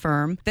staffing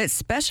firm that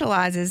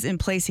specializes in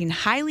placing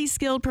highly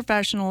skilled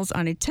professionals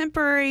on a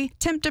temporary,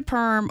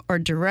 temp-to-perm, or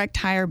direct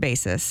hire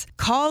basis.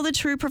 Call the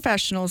true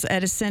professionals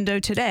at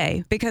Ascendo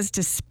today, because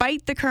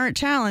despite the current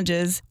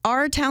challenges,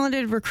 our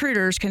talented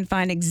recruiters can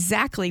find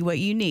exactly what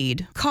you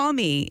need. Call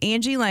me,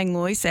 Angie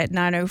Langlois, at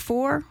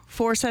 904-479-9610.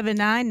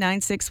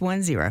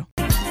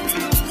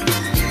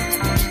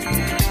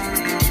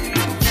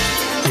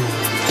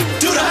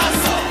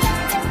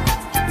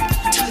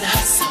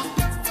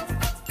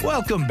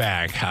 Welcome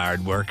back,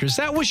 hard workers.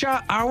 That was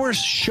our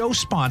show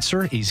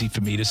sponsor, easy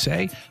for me to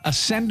say,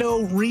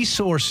 Ascendo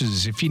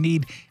Resources. If you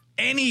need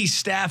any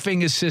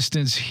staffing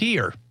assistance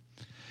here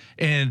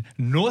in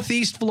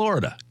Northeast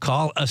Florida,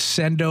 call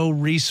Ascendo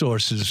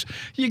Resources.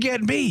 You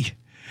get me.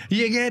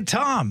 You get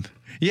Tom.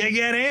 You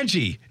got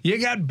Angie. You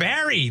got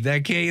Barry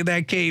that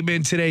came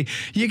in today.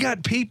 You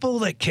got people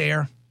that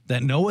care,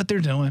 that know what they're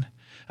doing.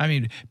 I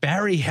mean,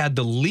 Barry had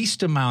the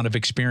least amount of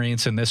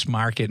experience in this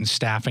market and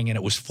staffing, and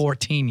it was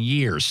 14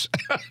 years.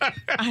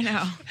 I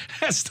know.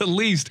 That's the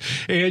least.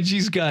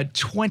 Angie's got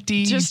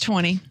 20. Just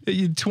 20.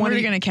 20.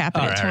 We're going to cap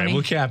it at 20. All right,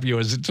 we'll cap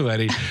yours at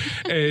 20.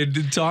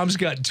 And Tom's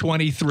got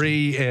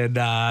 23, and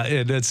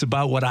that's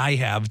about what I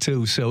have,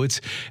 too. So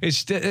it's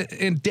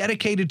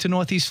dedicated to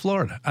Northeast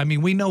Florida. I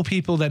mean, we know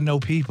people that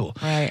know people.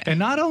 Right. And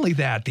not only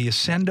that, the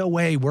Ascendo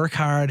way, work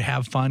hard,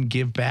 have fun,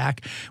 give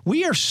back.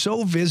 We are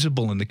so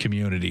visible in the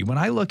community. When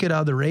I look at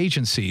other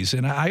agencies,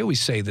 and I always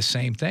say the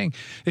same thing,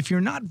 if you're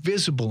not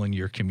visible in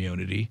your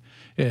community,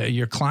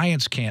 your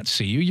clients can't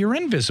see you, you're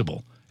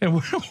invisible. And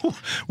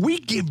we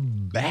give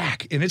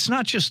back, and it's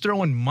not just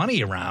throwing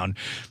money around.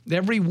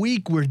 Every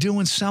week we're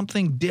doing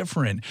something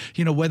different,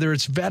 whether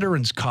it's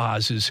veterans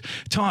causes.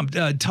 Tom,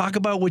 talk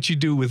about what you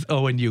do with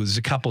ONU. There's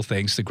a couple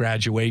things, the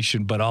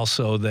graduation, but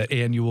also the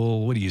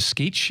annual,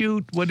 skeet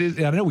shoot? I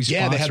know we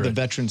sponsor they have it. the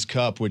Veterans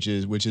Cup, which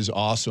is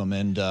awesome,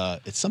 and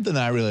it's something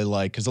that I really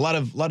like because a lot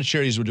of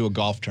charities will do a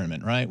golf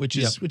tournament, right? Which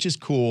is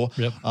cool.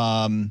 Yep.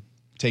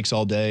 Takes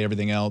all day.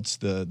 Everything else,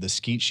 the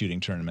skeet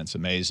shooting tournament's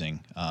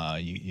amazing.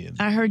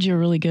 I heard you're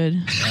really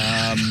good.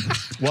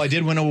 Well, I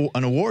did win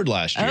an award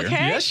last year. Okay.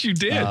 Yes, you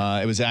did.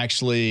 It was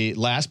actually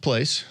last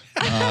place,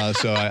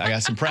 so I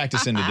got some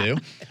practicing to do.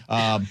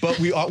 But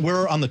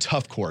we're on the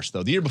tough course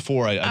though. The year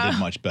before I did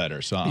much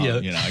better, so I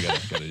got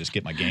to just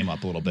get my game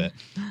up a little bit.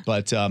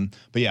 But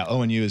yeah,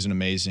 ONU is an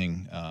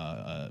amazing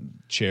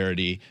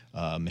charity.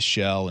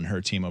 Michelle and her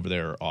team over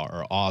there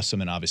are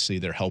awesome, and obviously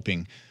they're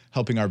helping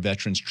our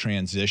veterans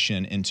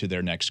transition into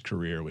their next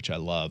career, which I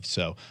love.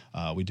 So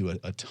we do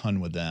a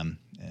ton with them,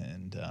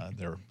 and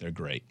they're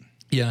great.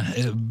 Yeah,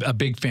 a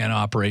big fan of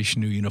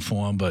Operation New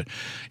Uniform, but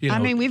I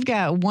mean, we've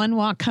got One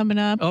Walk coming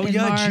up. Oh in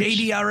yeah, March.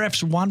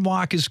 JDRF's One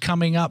Walk is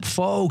coming up,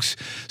 folks.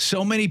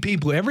 So many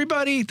people,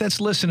 everybody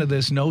that's listening to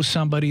this knows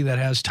somebody that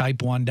has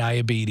type 1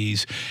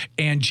 diabetes,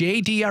 and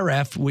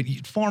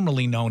JDRF,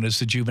 formerly known as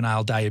the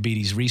Juvenile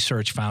Diabetes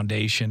Research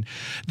Foundation,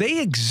 they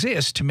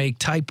exist to make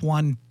type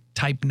 1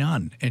 type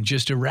none and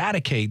just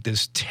eradicate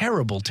this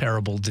terrible,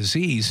 terrible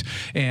disease.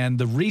 And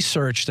the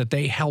research that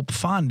they help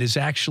fund is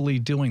actually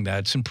doing that.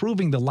 It's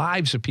improving the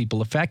lives of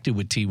people affected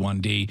with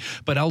T1D,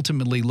 but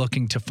ultimately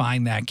looking to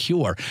find that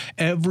cure.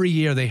 Every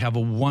year they have a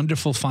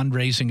wonderful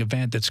fundraising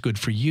event that's good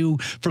for you,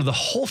 for the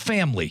whole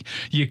family.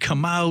 You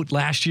come out.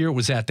 Last year it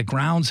was at the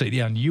grounds on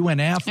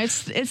UNF.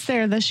 It's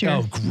there this year.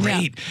 Oh,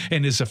 great. Yeah.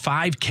 And there's a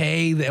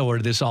 5K, or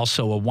there's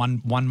also a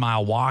one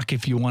mile walk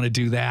if you want to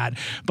do that.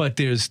 But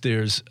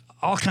there's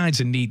all kinds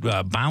of neat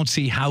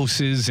bouncy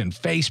houses and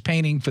face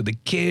painting for the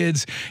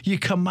kids. You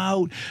come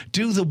out,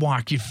 do the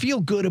walk. You feel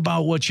good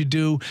about what you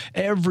do.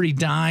 Every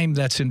dime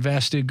that's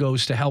invested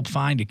goes to help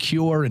find a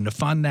cure and to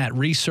fund that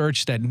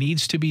research that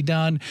needs to be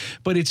done.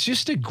 But it's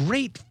just a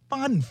great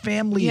fun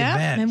family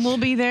event. And we'll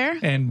be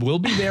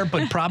there.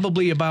 But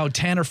probably about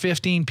 10 or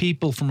 15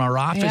 people from our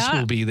office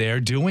will be there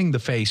doing the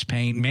face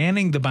paint,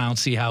 manning the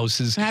bouncy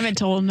houses. I haven't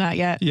told them that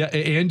yet. Yeah,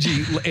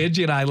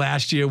 Angie and I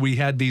last year, we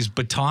had these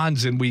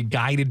batons and we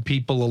guided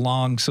people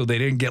along so they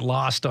didn't get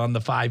lost on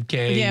the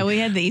 5K. Yeah, we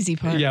had the easy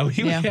part. Yeah, we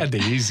had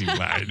the easy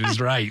part. That's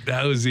right.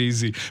 That was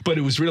easy. But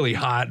it was really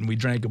hot and we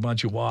drank a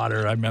bunch of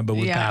water. I remember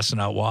we passing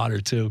out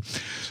water too.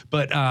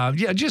 But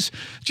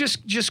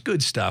just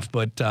good stuff.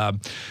 But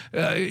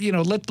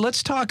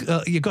let's talk.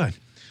 Go ahead.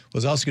 I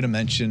was also going to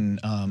mention,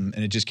 and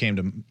it just came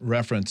to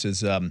reference,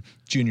 is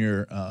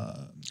junior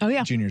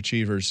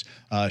achievers.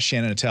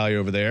 Shannon Natalia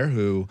over there,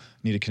 who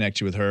need to connect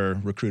you with her,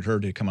 recruit her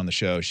to come on the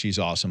show. She's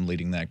awesome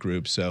leading that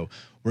group. So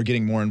we're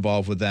getting more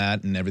involved with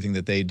that and everything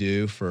that they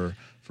do for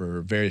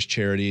various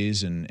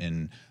charities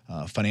and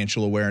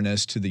financial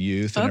awareness to the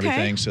youth and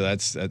everything. So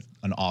that's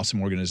an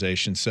awesome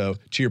organization. So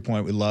to your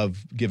point, we love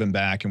giving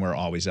back, and we're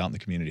always out in the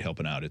community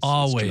helping out. It's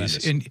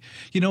tremendous. And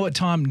you know what,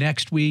 Tom?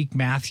 Next week,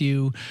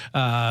 Matthew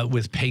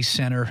with Pace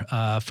Center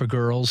for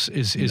Girls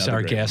is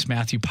our guest. One.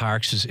 Matthew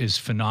Parks is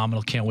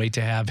phenomenal. Can't wait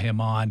to have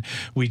him on.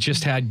 We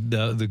just had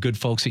the good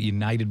folks at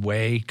United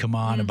Way come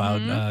on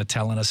about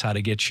telling us how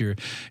to get your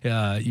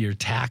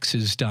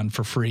taxes done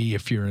for free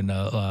if you're in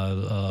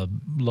a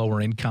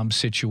lower income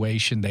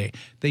situation. They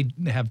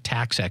have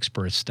tax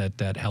experts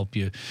that help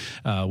you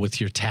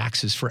with your taxes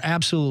for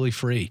absolutely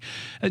free.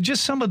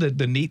 Just some of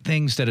the neat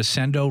things that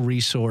Ascendo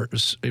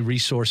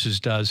Resources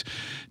does.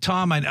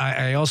 Tom,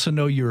 I also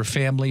know you're a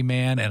family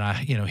man, and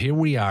here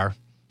we are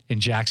in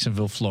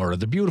Jacksonville, Florida,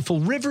 the beautiful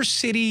River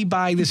City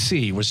by the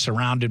sea. We're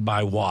surrounded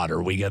by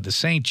water. We got the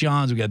St.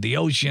 John's, we got the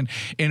ocean,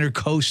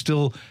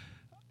 intercoastal.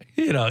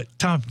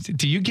 Tom,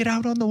 do you get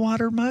out on the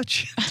water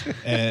much?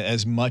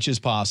 As much as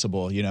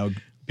possible.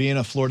 Being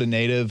a Florida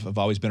native, I've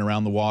always been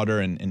around the water,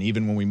 and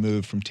even when we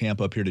moved from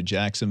Tampa up here to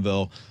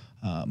Jacksonville,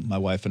 my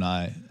wife and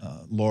I,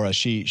 Laura,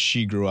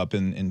 she grew up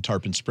in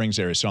Tarpon Springs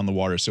area, so on the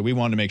water. So we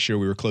wanted to make sure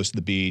we were close to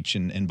the beach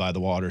and by the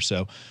water.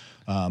 So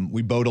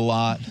we boat a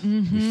lot,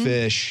 we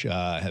fish,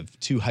 have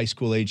 2 high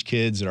school age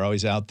kids that are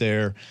always out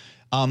there.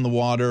 on the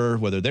water,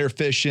 whether they're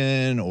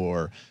fishing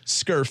or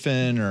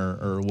scurfing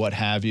or what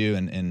have you.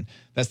 And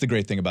that's the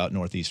great thing about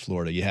Northeast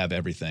Florida. You have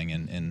everything,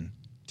 and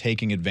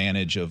taking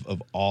advantage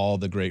of all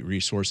the great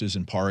resources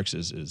and parks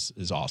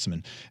is awesome.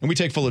 And we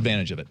take full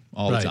advantage of it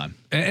all the time.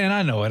 And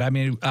I know it. I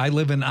mean, I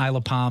live in Isle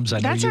of Palms.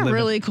 That's a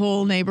really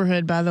cool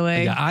neighborhood, by the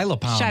way. Yeah, Isle of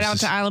Palms. Shout out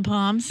to Isle of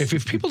Palms.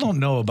 If people don't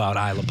know about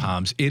Isle of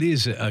Palms, it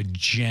is a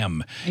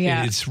gem.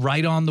 Yeah. It's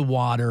right on the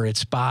water.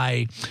 It's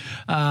by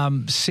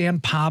San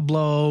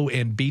Pablo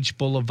and Beach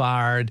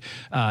Boulevard,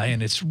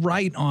 and it's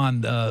right on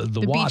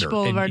the water. Beach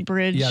Boulevard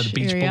Bridge. Yeah, the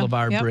Beach area.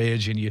 Boulevard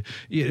Bridge. And you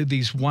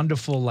these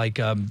wonderful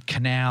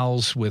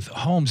canals with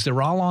homes.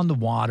 They're all on the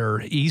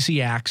water,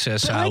 easy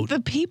access But, out. the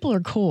people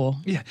are cool.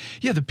 Yeah,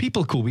 the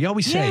people are cool. We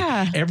always say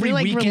every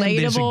They're, weekend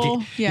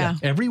relatable.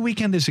 every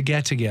weekend there's a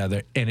get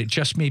together, and it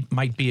just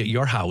might be at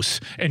your house,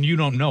 and you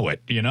don't know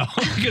it,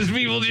 because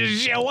people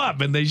just show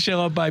up, and they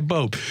show up by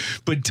boat.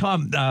 But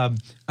Tom,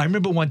 I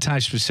remember one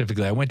time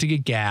specifically, I went to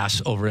get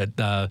gas over at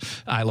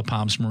Isle of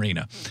Palms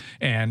Marina,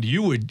 and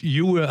you were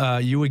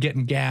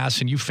getting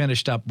gas, and you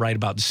finished up right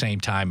about the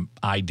same time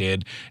I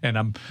did, and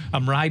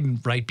I'm riding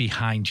right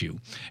behind you,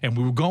 and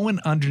we were going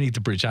underneath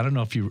the bridge. I don't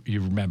know if you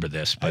remember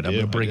this, but I'm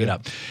going to bring it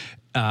up.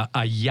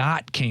 A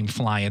yacht came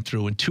flying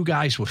through, and two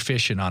guys were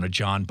fishing on a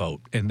John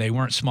boat, and they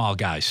weren't small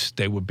guys.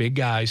 They were big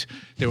guys.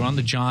 They were on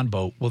the John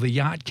boat. Well, the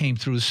yacht came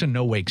through. This is a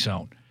no-wake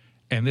zone.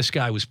 And this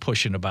guy was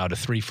pushing about a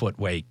 3-foot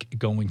wake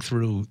going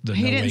through the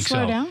no-wake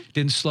zone.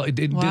 Didn't slow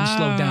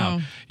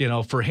down.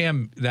 For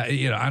him, that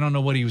I don't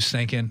know what he was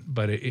thinking,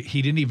 but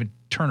he didn't even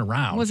turn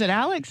around. Was it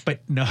Alex?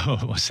 But no,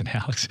 it wasn't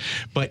Alex.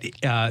 But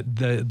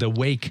the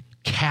wake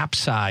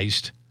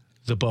capsized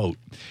the boat,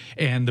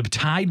 and the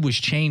tide was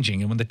changing.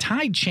 And when the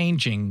tide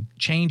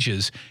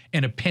changes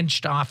in a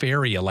pinched off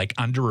area like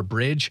under a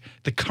bridge,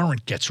 the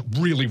current gets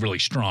really, really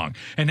strong.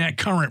 And that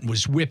current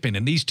was whipping,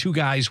 and these two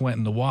guys went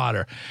in the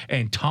water.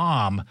 And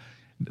Tom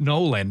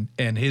Nolan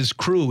and his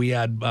crew, he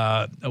had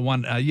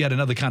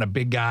another kind of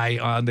big guy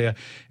on there,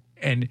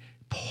 and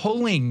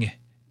pulling.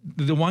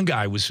 The one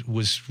guy was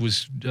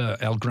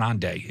El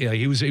Grande.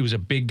 He was a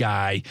big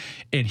guy,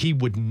 and he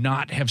would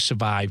not have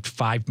survived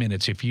 5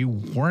 minutes if you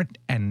weren't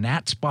in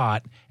that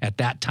spot at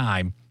that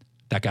time.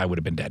 That guy would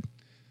have been dead.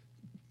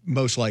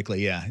 Most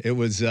likely, yeah. It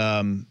was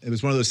one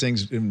of those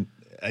things.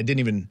 I didn't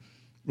even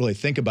really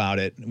think about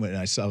it when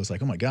I was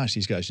like, oh my gosh,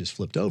 these guys just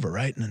flipped over,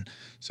 right? And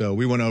so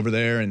we went over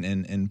there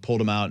and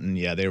pulled them out, and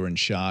they were in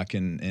shock.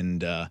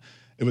 And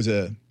it was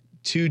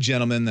two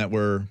gentlemen that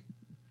were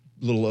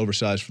a little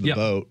oversized for the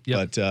boat,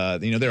 but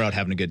they're out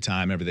having a good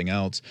time, everything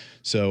else.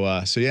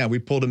 So we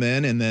pulled them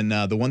in, and then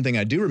the one thing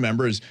I do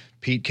remember is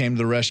Pete came to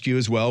the rescue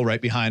as well, right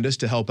behind us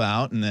to help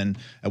out. And then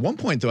at one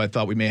point, though, I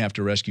thought we may have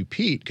to rescue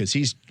Pete because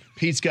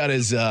Pete's got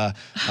his. I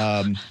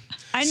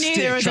knew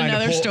there was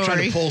another story.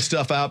 Trying to pull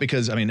stuff out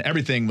because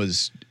everything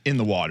was in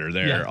the water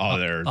there. Yeah. All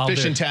their all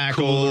fishing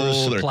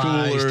tackle, their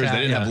coolers. They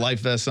didn't have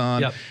life vests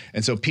on,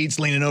 and so Pete's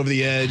leaning over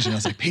the edge, and I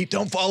was like, Pete,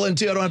 don't fall in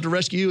too. I don't have to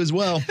rescue you as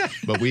well.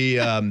 But we.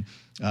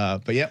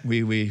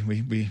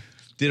 We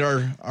did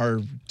our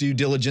due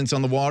diligence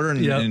on the water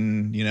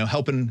and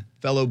helping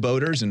fellow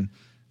boaters and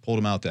pulled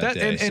them out that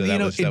day. So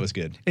that was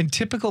good. In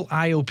typical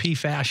IOP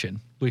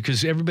fashion,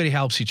 because everybody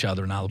helps each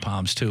other in Isle of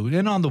Palms too.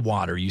 And on the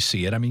water, you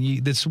see it. I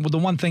mean, that's the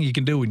one thing you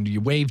can do when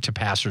you wave to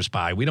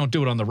passersby. We don't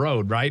do it on the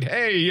road, right?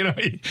 Hey, you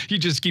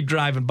just keep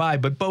driving by.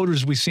 But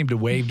boaters, we seem to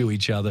wave to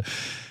each other.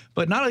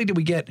 But not only did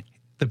we get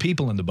the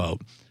people in the boat,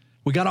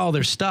 we got all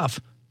their stuff.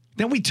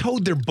 Then we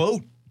towed their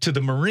boat to the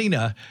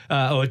marina,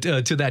 to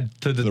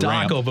the dock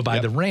ramp. over by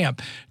the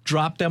ramp,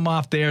 dropped them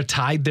off there,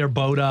 tied their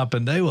boat up,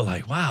 and they were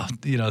like, wow,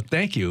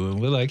 thank you. And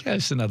we're like,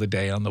 it's another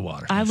day on the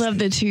water. I love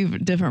the two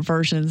different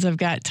versions. I've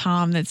got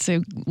Tom that's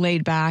so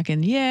laid back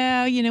and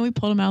we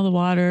pulled him out of the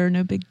water,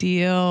 no big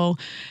deal.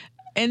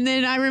 And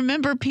then I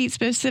remember Pete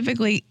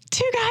specifically,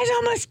 2 guys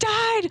almost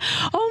died.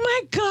 Oh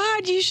my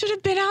God, you should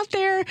have been out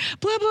there,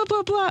 blah, blah,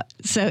 blah, blah.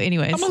 So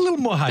anyways. I'm a little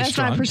more high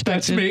strung. That's my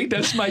perspective.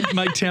 That's me. That's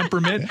my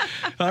temperament.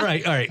 All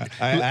right. I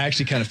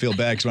actually kind of feel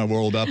bad because when I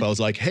rolled up, I was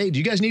like, hey, do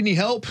you guys need any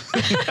help?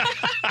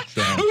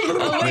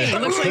 Oh, wait,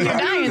 looks like you're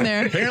dying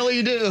there. Apparently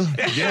you do.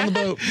 Get on the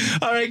boat.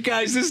 All right,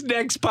 guys, this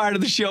next part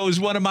of the show is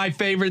one of my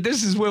favorite.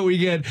 This is where we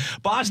get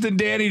Boston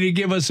Danny to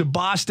give us a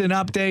Boston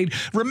update.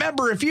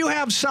 Remember, if you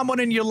have someone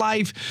in your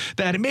life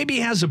that maybe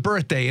has a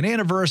birthday, an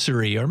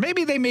anniversary, or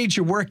maybe they made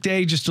your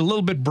workday just a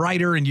little bit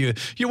brighter and you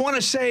want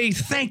to say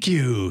thank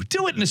you,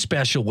 do it in a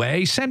special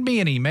way. Send me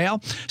an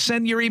email.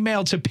 Send your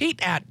email to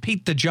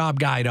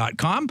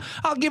pete@petethejobguy.com.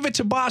 I'll give it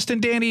to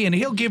Boston Danny, and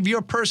he'll give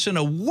your person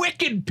a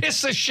wicked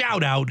piss of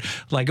shout out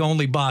like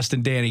only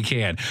Boston Danny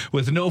can.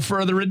 With no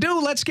further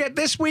ado, let's get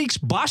this week's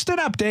Boston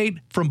update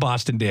from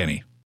Boston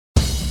Danny.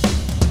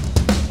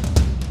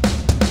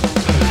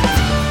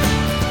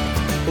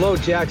 Hello,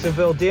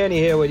 Jacksonville. Danny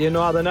here with your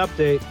Northern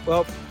Update.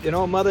 Well,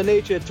 Mother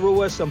Nature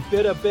threw us some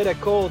bitter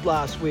cold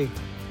last week.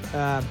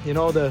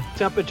 The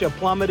temperature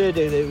plummeted.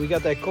 We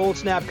got that cold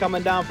snap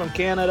coming down from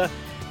Canada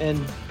and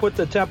put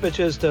the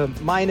temperatures to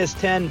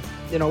 -10,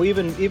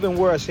 even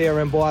worse here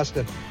in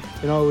Boston.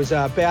 You know, it was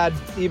bad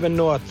even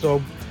north.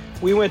 So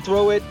we went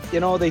through it. You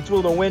know, they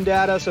threw the wind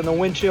at us, and the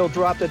wind chill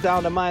dropped it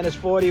down to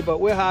 -40. But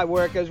we're hard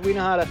workers. We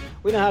know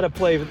how to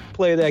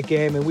play that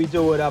game, and we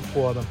do it up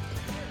for them.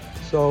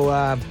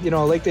 So you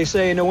know, like they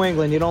say in New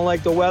England, you don't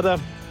like the weather,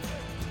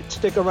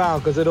 stick around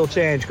because it'll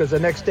change. Because the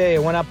next day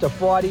it went up to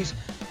 40s,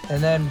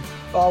 and then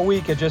all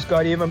week it just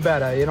got even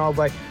better. You know,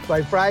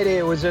 by Friday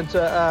it was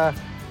into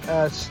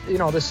you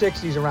know, the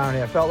 60s around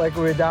here. Felt like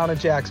we were down in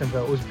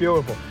Jacksonville. It was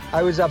beautiful.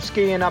 I was up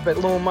skiing up at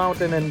Loon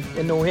Mountain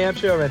in New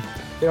Hampshire, and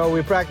you know,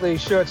 we practically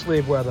shirt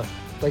sleeve weather,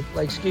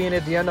 like skiing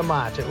at the end of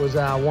March. It was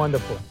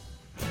wonderful.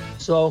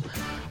 So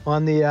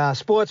on the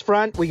sports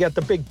front, we got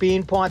the big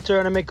Bean Pond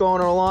tournament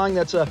going along.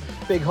 That's a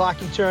big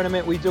hockey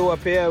tournament we do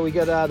up here. We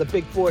got the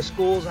big four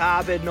schools,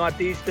 Harvard,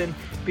 Northeastern,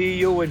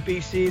 BU, and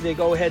BC. They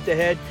go head to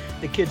head.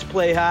 The kids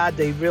play hard.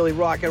 They really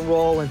rock and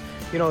roll, and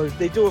you know,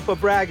 they do it for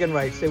bragging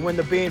rights. They win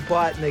the Bean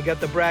Pot, and they got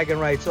the bragging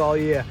rights all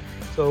year.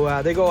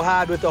 So they go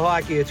hard with the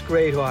hockey. It's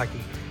great hockey.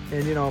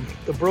 And, you know,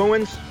 the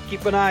Bruins,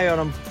 keep an eye on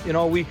them. You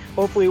know,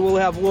 hopefully we'll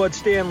have Lord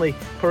Stanley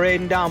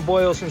parading down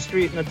Boylston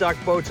Street in the duck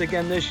boats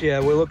again this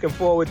year. We're looking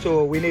forward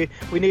to it.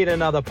 We need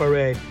another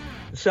parade.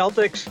 The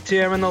Celtics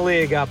tearing the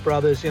league up,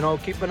 brothers. You know,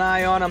 keep an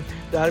eye on them.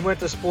 The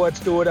winter sports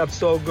do it up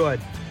so good.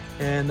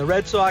 And the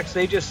Red Sox,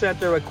 they just sent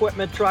their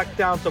equipment truck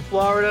down to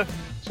Florida.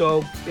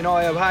 So, you know,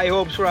 I have high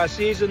hopes for our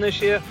season this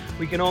year.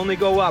 We can only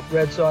go up,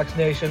 Red Sox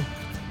Nation.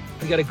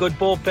 We got a good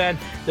bullpen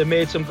that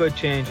made some good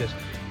changes.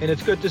 And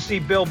it's good to see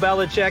Bill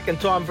Belichick and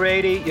Tom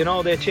Brady. You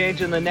know, they're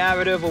changing the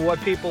narrative of what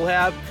people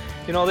have.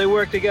 You know, they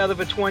worked together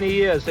for 20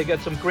 years. They got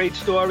some great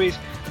stories.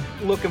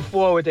 Looking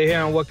forward to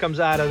hearing what comes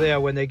out of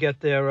there when they get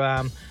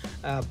their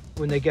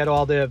when they get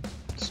all their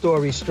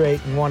stories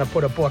straight and want to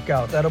put a book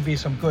out. That'll be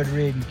some good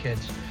reading,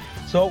 kids.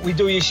 So we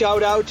do your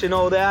shout outs, you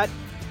know that.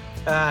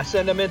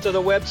 Send them into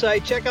the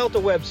website. Check out the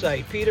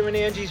website, Peter and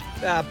Angie's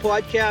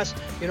podcast.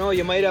 You know,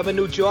 you might have a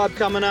new job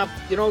coming up.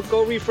 You know,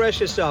 go refresh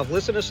yourself.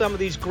 Listen to some of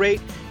these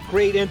great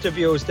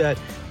interviews that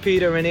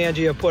Peter and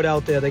Angie have put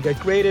out there. They got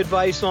great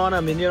advice on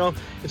them, and you know,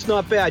 it's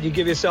not bad. You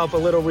give yourself a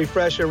little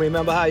refresher,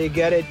 remember how you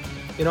get it,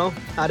 you know,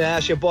 how to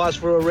ask your boss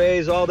for a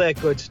raise, all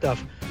that good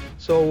stuff.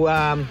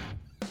 So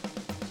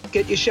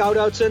get your shout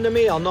outs into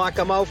me. I'll knock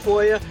them out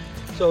for you.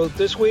 So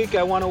this week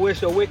I want to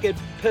wish a wicked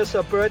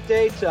pissa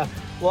birthday to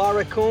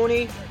Laura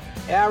Cooney,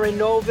 Aaron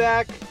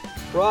Novak,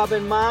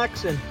 Robin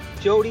Marks, and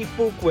Jody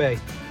Fuquay.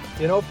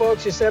 You know,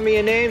 folks, you send me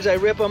your names, I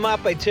rip them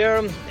up, I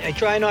tear them, I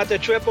try not to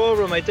trip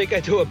over them. I think I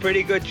do a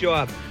pretty good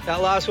job.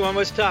 That last one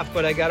was tough,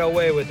 but I got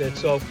away with it.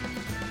 So,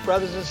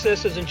 brothers and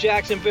sisters in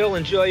Jacksonville,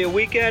 enjoy your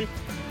weekend.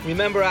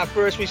 Remember our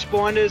first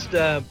responders,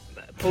 the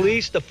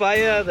police, the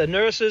fire, the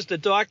nurses, the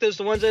doctors,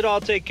 the ones that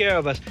all take care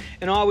of us.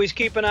 And always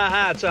keeping our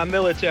hearts, our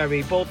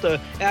military, both the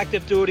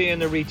active duty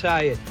and the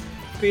retired.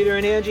 Peter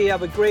and Angie,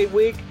 have a great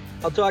week.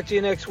 I'll talk to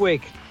you next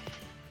week.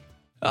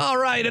 All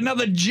right,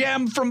 another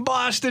gem from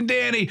Boston,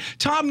 Danny.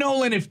 Tom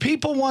Nolan, if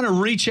people want to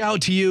reach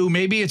out to you,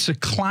 maybe it's a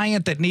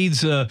client that needs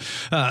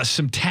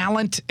some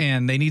talent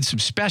and they need some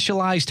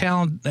specialized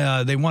talent.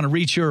 They want to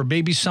reach you, or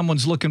maybe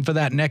someone's looking for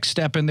that next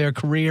step in their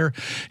career.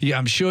 Yeah,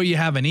 I'm sure you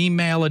have an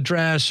email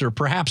address or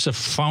perhaps a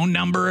phone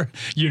number,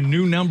 your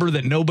new number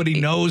that nobody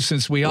knows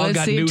since we all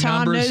got new numbers.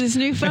 Tom knows his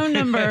new phone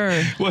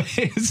number. Well,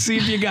 see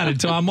if you got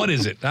it, Tom. What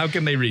is it? How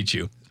can they reach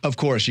you? Of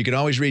course, you can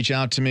always reach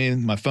out to me.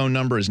 My phone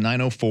number is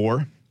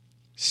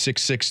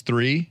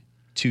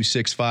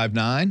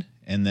 904-663-2659.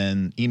 And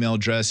then email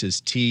address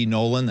is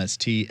tnolan, that's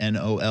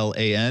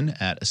TNOLAN,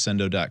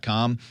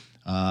 @ascendo.com.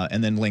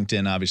 And then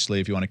LinkedIn, obviously,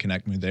 if you want to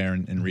connect me there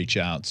and reach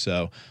out.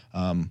 So,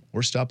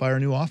 or stop by our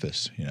new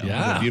office. You know,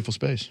 yeah. A beautiful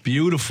space.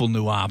 Beautiful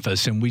new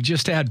office. And we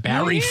just had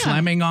Barry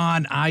Fleming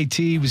on.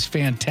 IT was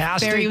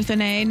fantastic. Barry with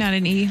an A, not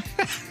an E.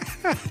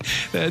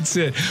 That's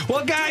it.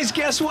 Well, guys,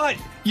 guess what?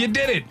 You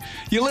did it.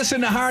 You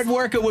listen to Hard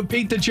Worker with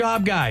Pete the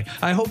Job Guy.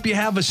 I hope you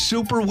have a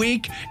super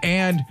week.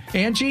 And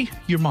Angie,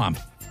 your mom.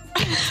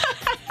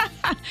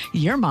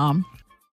 Your mom.